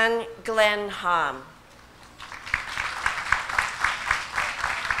 his son, Glenn Ham.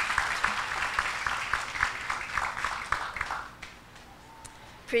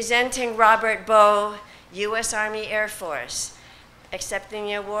 Presenting Robert Bowe, U.S. Army Air Force. Accepting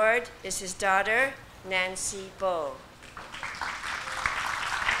the award is his daughter, Nancy Bowe.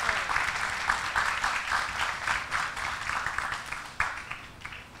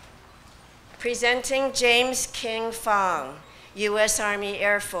 Presenting James King Fong, U.S. Army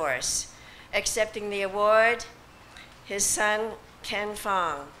Air Force. Accepting the award, his son, Ken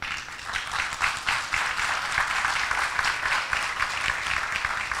Fong.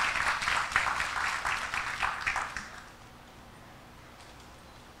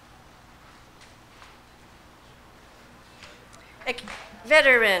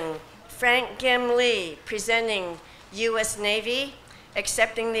 Veteran Frank Gim Lee, presenting U.S. Navy.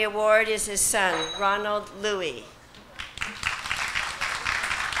 Accepting the award is his son, Ronald Louis.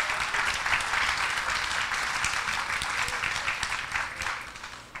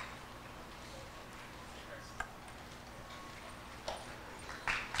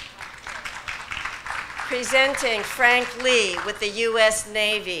 Presenting Frank Lee with the U.S.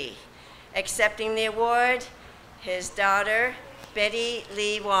 Navy. Accepting the award, his daughter, Betty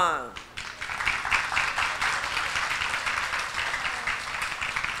Lee Wong.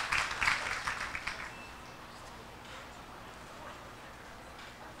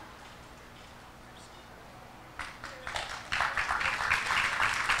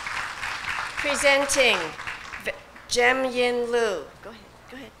 Presenting Jem Yin Lu, go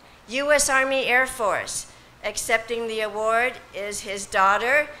ahead, U.S. Army Air Force. Accepting the award is his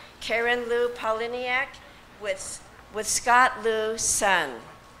daughter, Karen Lou Poliniak, with Scott Lou's son.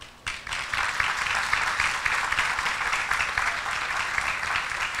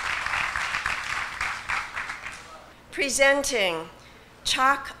 Presenting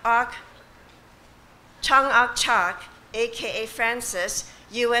Chang Ok Chok, a.k.a. Francis,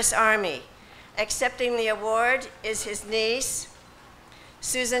 U.S. Army. Accepting the award is his niece,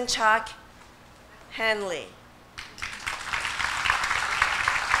 Susan Chok Hanley.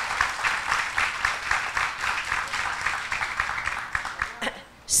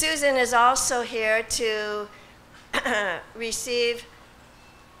 Susan is also here to receive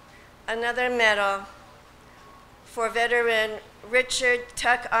another medal for veteran Richard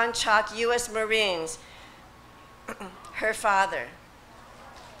Tuck On Chok, U.S. Marines, her father.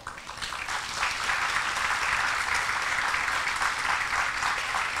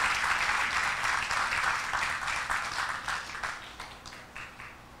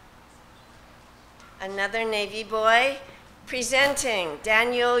 Another Navy boy, presenting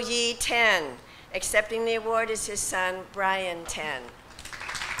Daniel Yi Ten. Accepting the award is his son, Brian Ten.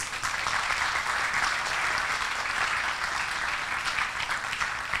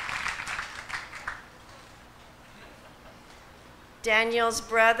 Daniel's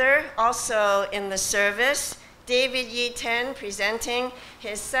brother, also in the service, David Yi Ten, presenting.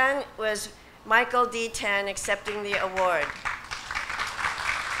 His son was Michael D. Ten, accepting the award.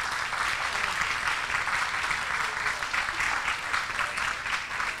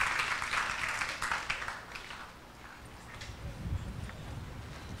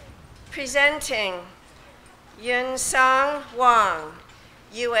 Presenting Yun Song Wong,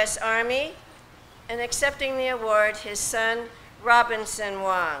 U.S. Army, and accepting the award, his son, Robinson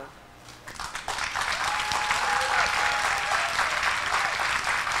Wong.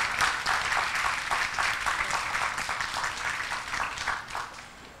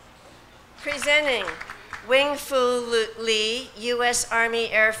 Presenting Wing Fu Lee, U.S. Army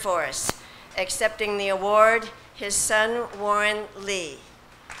Air Force, accepting the award, his son, Warren Lee.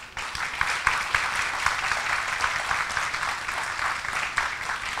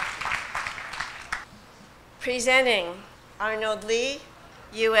 Presenting Arnold Lee,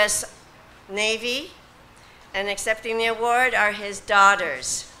 U.S. Navy, and accepting the award are his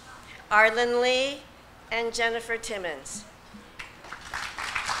daughters, Arlen Lee and Jennifer Timmons.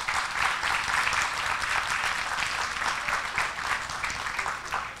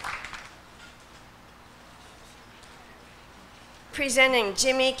 Presenting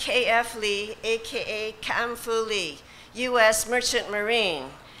Jimmy K.F. Lee, a.k.a. Kam Fu Lee, U.S. Merchant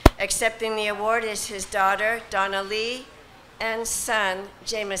Marine, Accepting the award is his daughter, Donna Lee, and son,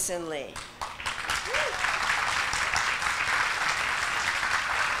 Jameson Lee.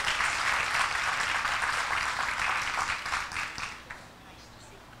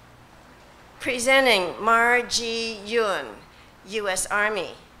 Presenting Marjorie Yuen, U.S.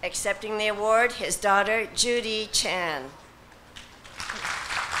 Army. Accepting the award, his daughter, Judy Chan.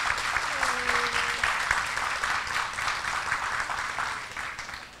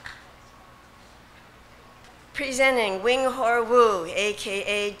 Presenting Wing Hor Woo,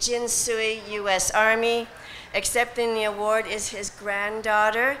 a.k.a. Jin Sui, U.S. Army. Accepting the award is his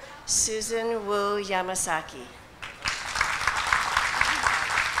granddaughter, Susan Woo Yamasaki.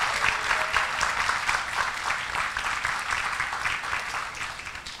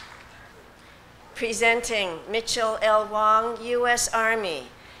 Presenting Mitchell L. Wong, U.S. Army.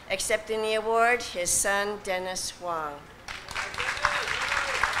 Accepting the award, his son, Dennis Wong.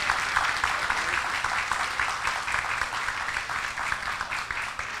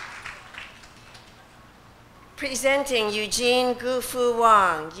 Presenting Eugene Gufu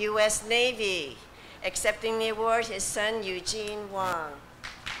Wong, U.S. Navy. Accepting the award, his son, Eugene Wong.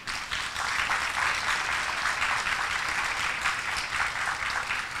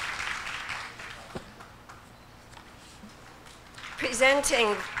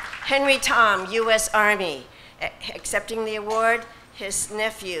 Presenting Henry Tham, U.S. Army. Accepting the award, his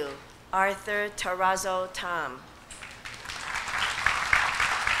nephew, Arthur Terrazzo Tham.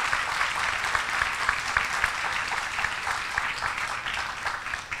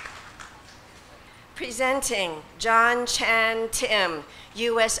 Presenting John Chan Tim,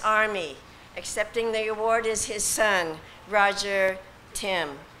 U.S. Army. Accepting the award is his son, Roger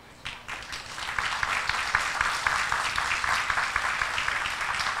Tim.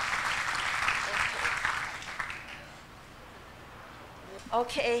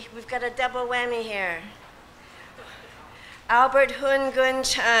 Okay, we've got a double whammy here. Albert Hun Gun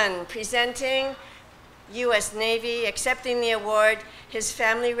Chun, presenting U.S. Navy, accepting the award, his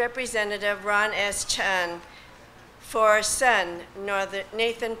family representative, Ron S. Chun, for son,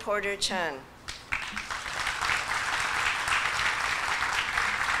 Nathan Porter Chun.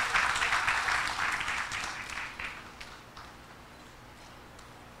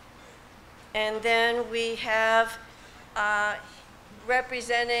 And then we have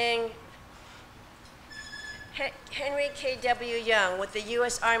representing Henry K.W. Young with the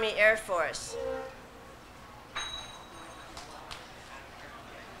U.S. Army Air Force.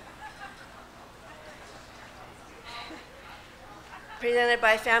 Presented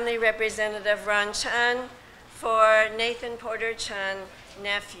by Family Representative Ron Chun for Nathan Porter Chun,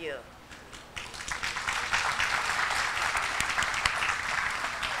 nephew.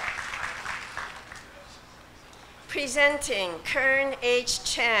 Presenting Kern H.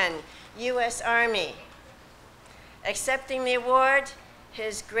 Chan, U.S. Army. Accepting the award,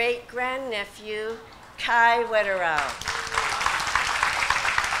 his great-grandnephew, Kai Wetterau.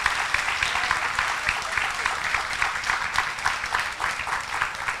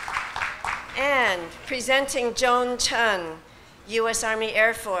 And presenting Joan Chun, U.S. Army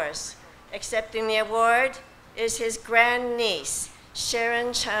Air Force. Accepting the award is his grandniece,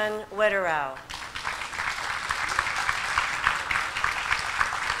 Sharon Chun Wetterau.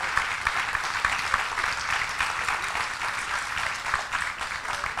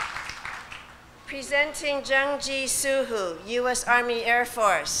 Presenting Jungji Soo-Hoo, U.S. Army Air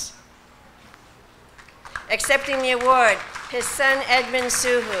Force. Accepting the award, his son Edmond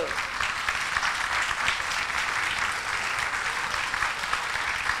Soo-Hoo.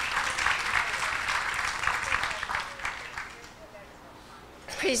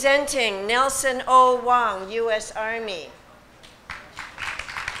 Presenting Nelson O. Wong, U.S. Army.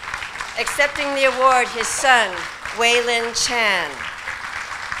 Accepting the award, his son, Waylon Chan.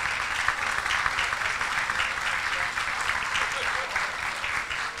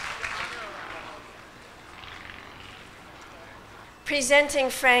 Presenting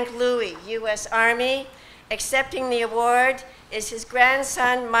Frank Louis, U.S. Army. Accepting the award is his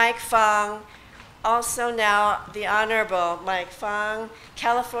grandson, Mike Fong, also now the Honorable Mike Fong,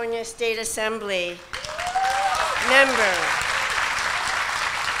 California State Assembly member.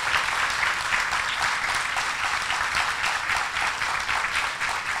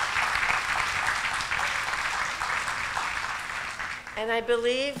 And I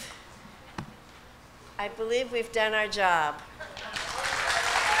believe we've done our job.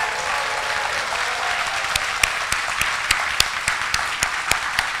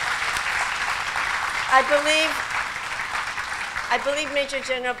 I believe Major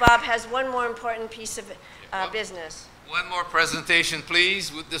General Bob has one more important piece of business. One more presentation,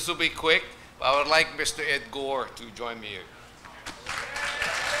 please. This will be quick. I would like Mr. Ed Gore to join me here.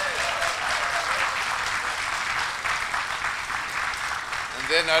 And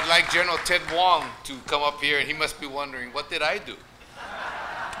then I'd like General Ted Wong to come up here, and he must be wondering, what did I do?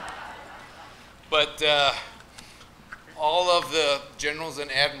 But all of the generals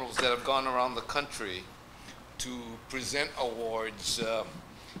and admirals that have gone around the country to present awards,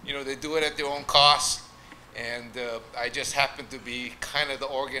 you know, they do it at their own cost. And I just happened to be kind of the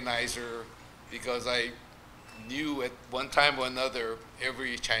organizer because I knew at one time or another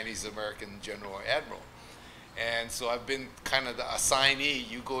every Chinese American general or admiral. And so I've been kind of the assignee.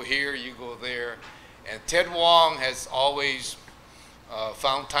 You go here, you go there. And Ted Wong has always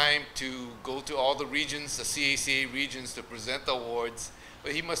found time to go to all the regions, the C.A.C.A. regions, to present the awards.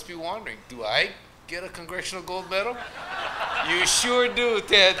 But he must be wondering, do I get a Congressional Gold Medal? You sure do,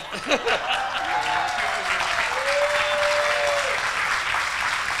 Ted.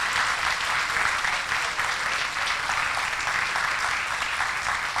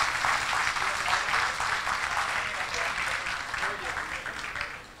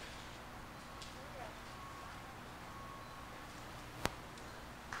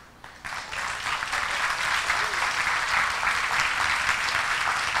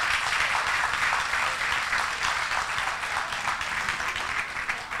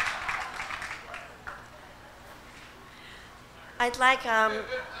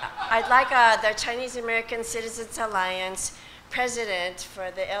 I'd like the Chinese American Citizens Alliance president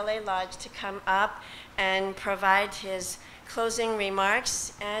for the LA Lodge to come up and provide his closing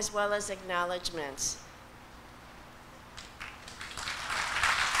remarks as well as acknowledgments.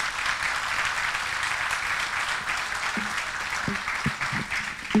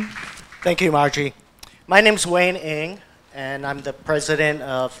 Thank you, Marjorie. My name is Wayne, and I'm the president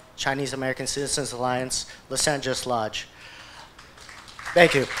of Chinese American Citizens Alliance, Los Angeles Lodge.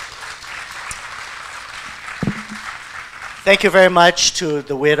 Thank you. Thank you very much to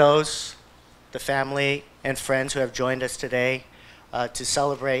the widows, the family, and friends who have joined us today to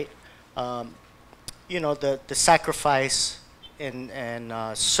celebrate, you know, the sacrifice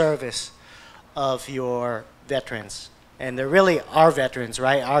and service of your veterans. And they're really our veterans,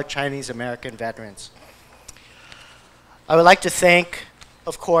 right? Our Chinese American veterans. I would like to thank,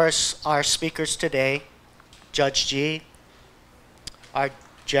 of course, our speakers today, Judge G, our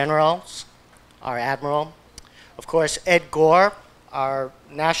generals, our admiral, of course, Ed Gore, our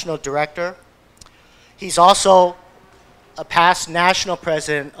national director. He's also a past national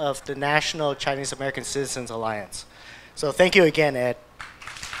president of the National Chinese American Citizens Alliance. So thank you again, Ed.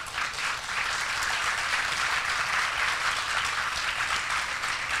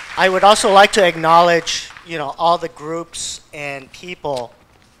 I would also like to acknowledge, you know, all the groups and people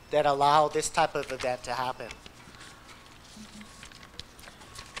that allow this type of event to happen.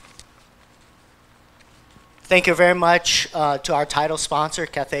 Thank you very much to our title sponsor,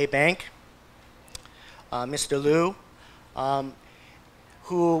 Cathay Bank, Mr. Liu,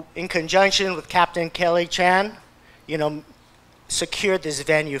 who, in conjunction with Captain Kelly Chan, you know, secured this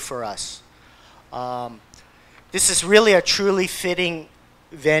venue for us. This is really a truly fitting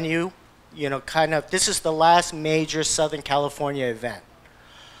venue. You know, kind of, this is the last major Southern California event.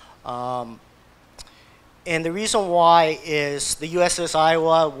 And the reason why is the USS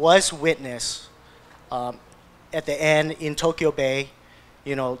Iowa was witness at the end in Tokyo Bay,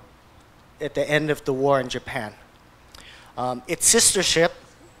 you know, at the end of the war in Japan. Its sister ship,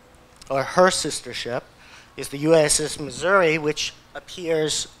 or her sister ship, is the USS Missouri, which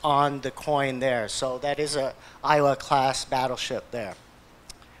appears on the coin there. So that is a Iowa-class battleship there.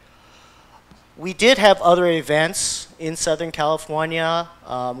 We did have other events in Southern California.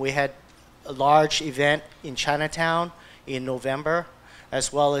 We had a large event in Chinatown in November,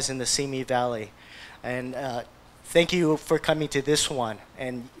 as well as in the Simi Valley. And thank you for coming to this one.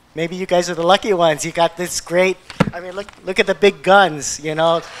 And maybe you guys are the lucky ones. You got this great, I mean, look at the big guns, you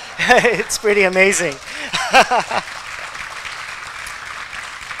know. It's pretty amazing.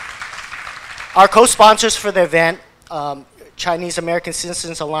 Our co-sponsors for the event, Chinese American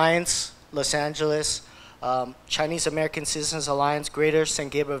Citizens Alliance, Los Angeles, Chinese American Citizens Alliance, Greater San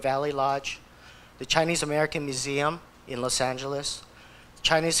Gabriel Valley Lodge, the Chinese American Museum in Los Angeles,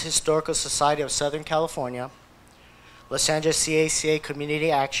 Chinese Historical Society of Southern California, Los Angeles C.A.C.A.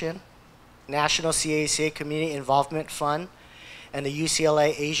 Community Action, National C.A.C.A. Community Involvement Fund, and the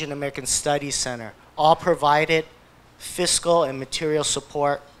UCLA Asian American Studies Center all provided fiscal and material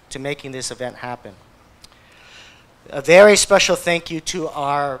support to making this event happen. A very special thank you to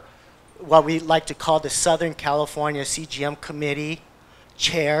our, what we like to call the Southern California CGM Committee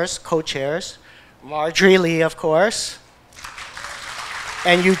chairs, co-chairs, Marjorie Lee, of course,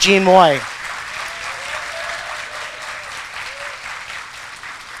 and Eugene Moy.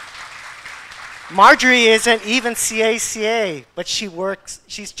 Marjorie isn't even C.A.C.A, but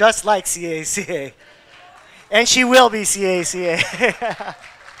she's just like C.A.C.A. And she will be C.A.C.A.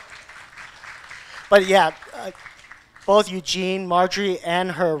 But yeah, both Eugene, Marjorie,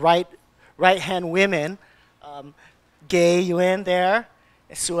 and her right-hand women, Yuen there,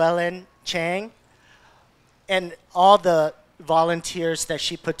 Suellen, Chang, and all the volunteers that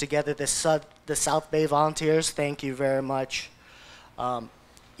she put together, the South Bay volunteers, thank you very much.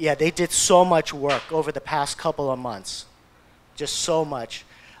 Yeah, they did so much work over the past couple of months, just so much.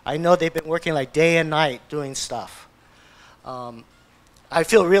 I know they've been working like day and night doing stuff. I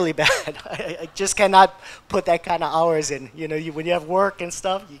feel really bad. I just cannot put that kind of hours in. You know, when you have work and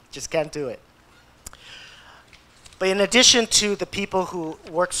stuff, you just can't do it. But in addition to the people who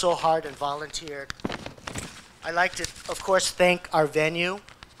worked so hard and volunteered, I'd like to, of course, thank our venue,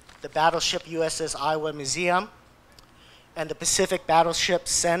 the Battleship USS Iowa Museum, and the Pacific Battleship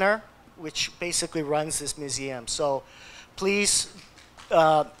Center, which basically runs this museum. So please,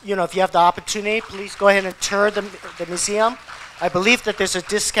 you know, if you have the opportunity, please go ahead and tour the museum. I believe that there's a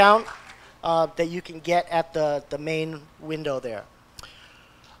discount that you can get at the main window there.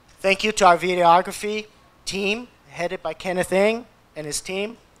 Thank you to our videography team, headed by Kenneth Ng and his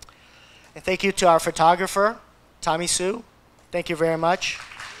team. And thank you to our photographer, Tommy Sue. Thank you very much.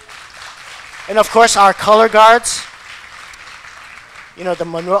 And of course, our color guards, you know, the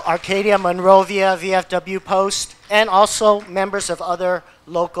Arcadia, Monrovia, VFW post, and also members of other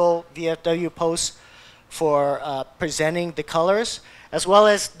local VFW posts for presenting the colors, as well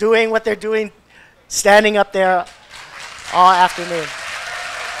as doing what they're doing, standing up there all afternoon.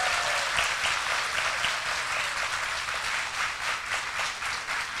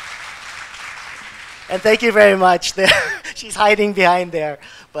 And thank you very much. She's hiding behind there.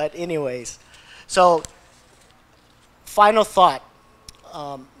 But anyways, so final thought.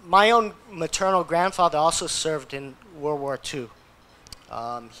 My own maternal grandfather also served in World War II.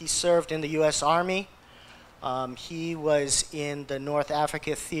 He served in the U.S. Army. He was in the North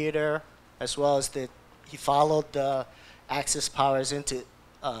Africa Theater, as well as he followed the Axis powers into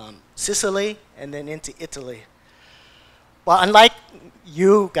Sicily and then into Italy. Well, unlike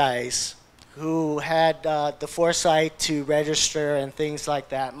you guys, who had the foresight to register and things like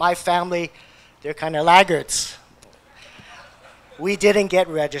that, my family, they're kind of laggards. We didn't get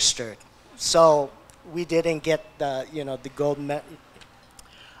registered, so we didn't get the, you know, the gold medal.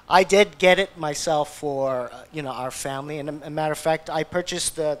 I did get it myself for, you know, our family, and as a matter of fact, I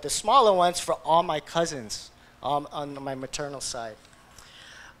purchased the smaller ones for all my cousins on my maternal side.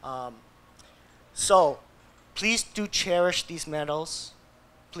 So please do cherish these medals.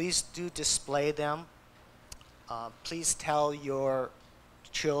 Please do display them. Please tell your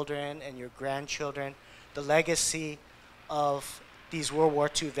children and your grandchildren the legacy of these World War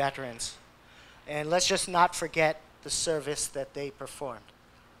II veterans. And let's just not forget the service that they performed.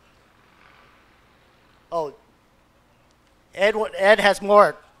 Oh, Ed has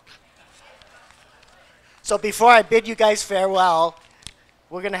more. So before I bid you guys farewell,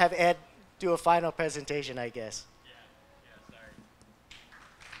 we're going to have Ed do a final presentation, I guess. Yeah, sorry.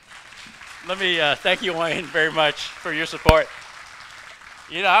 Let me thank you, Wayne, very much for your support.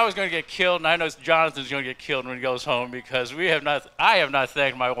 You know, I was going to get killed, and I know Jonathan's going to get killed when he goes home, because I have not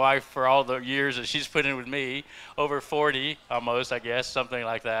thanked my wife for all the years that she's put in with me, over 40 almost, I guess, something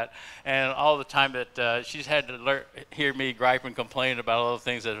like that, and all the time that she's had to hear me gripe and complain about all the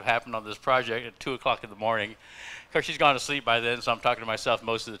things that have happened on this project at 2 o'clock in the morning. Of course, she's gone to sleep by then, so I'm talking to myself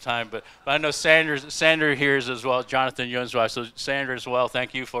most of the time. But I know Sandra here is as well, Jonathan Yuen's wife. So Sandra as well,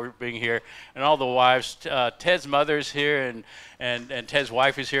 thank you for being here. And all the wives. Ted's mother's here, and Ted's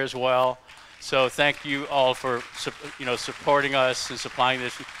wife is here as well. So thank you all for supporting us and supplying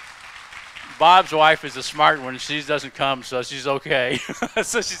this. Bob's wife is a smart one. She doesn't come, so she's okay.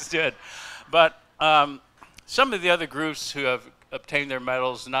 So she's good. But some of the other groups who have obtained their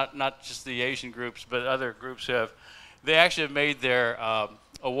medals, not just the Asian groups, but other groups who have, they actually have made their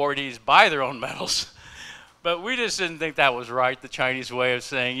awardees buy their own medals. But we just didn't think that was right, the Chinese way of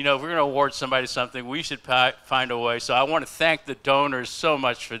saying, you know, if we're going to award somebody something, we should find a way. So I want to thank the donors so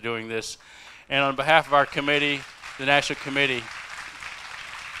much for doing this. And on behalf of our committee, the National Committee,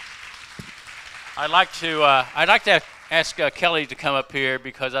 I'd like to ask Kelly to come up here,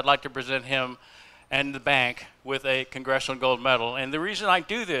 because I'd like to present him and the bank with a Congressional Gold Medal. And the reason I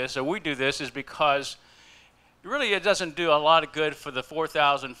do this, or we do this, is because really it doesn't do a lot of good for the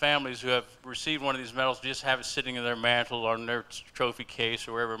 4,000 families who have received one of these medals to just have it sitting in their mantle or in their trophy case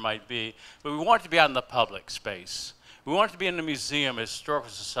or wherever it might be. But we want it to be out in the public space. We want it to be in a museum, a historical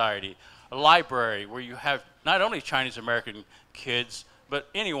society, a library where you have not only Chinese American kids, but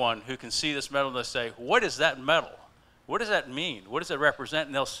anyone who can see this medal and they'll say, what is that medal? What does that mean? What does it represent?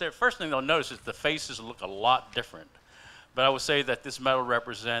 And they'll say, first thing they'll notice is the faces look a lot different. But I would say that this medal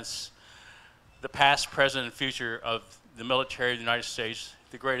represents the past, present, and future of the military of the United States,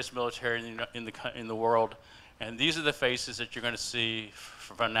 the greatest military in the world. And these are the faces that you're going to see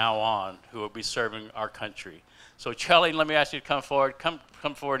from now on who will be serving our country. So Chelly, let me ask you to come forward. Come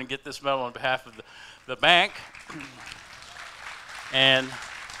forward and get this medal on behalf of the bank. And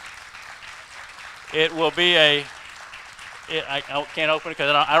it will be a, I can't open it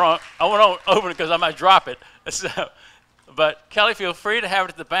because I won't open it because I might drop it. So, but Kelly, feel free to have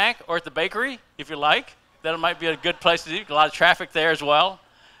it at the bank or at the bakery if you like. That might be a good place to eat. A lot of traffic there as well.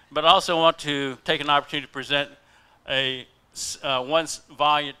 But I also want to take an opportunity to present a these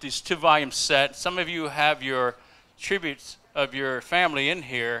 2-volume set. Some of you have your tributes of your family in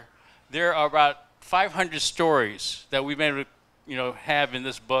here. There are about 500 stories that we may have in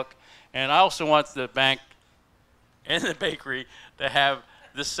this book. And I also want the bank and the bakery to have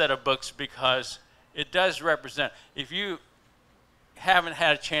this set of books because it does represent. If you haven't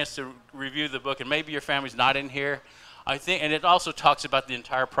had a chance to review the book, and maybe your family's not in here, I think, and it also talks about the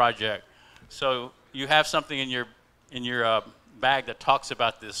entire project. So you have something in your bag that talks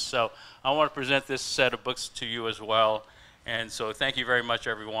about this. So I want to present this set of books to you as well. And so thank you very much,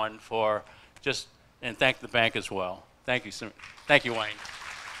 everyone, for and thank the bank as well. Thank you, thank you, Wayne.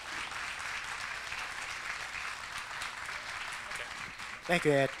 Thank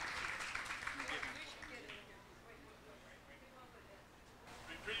you, Ed.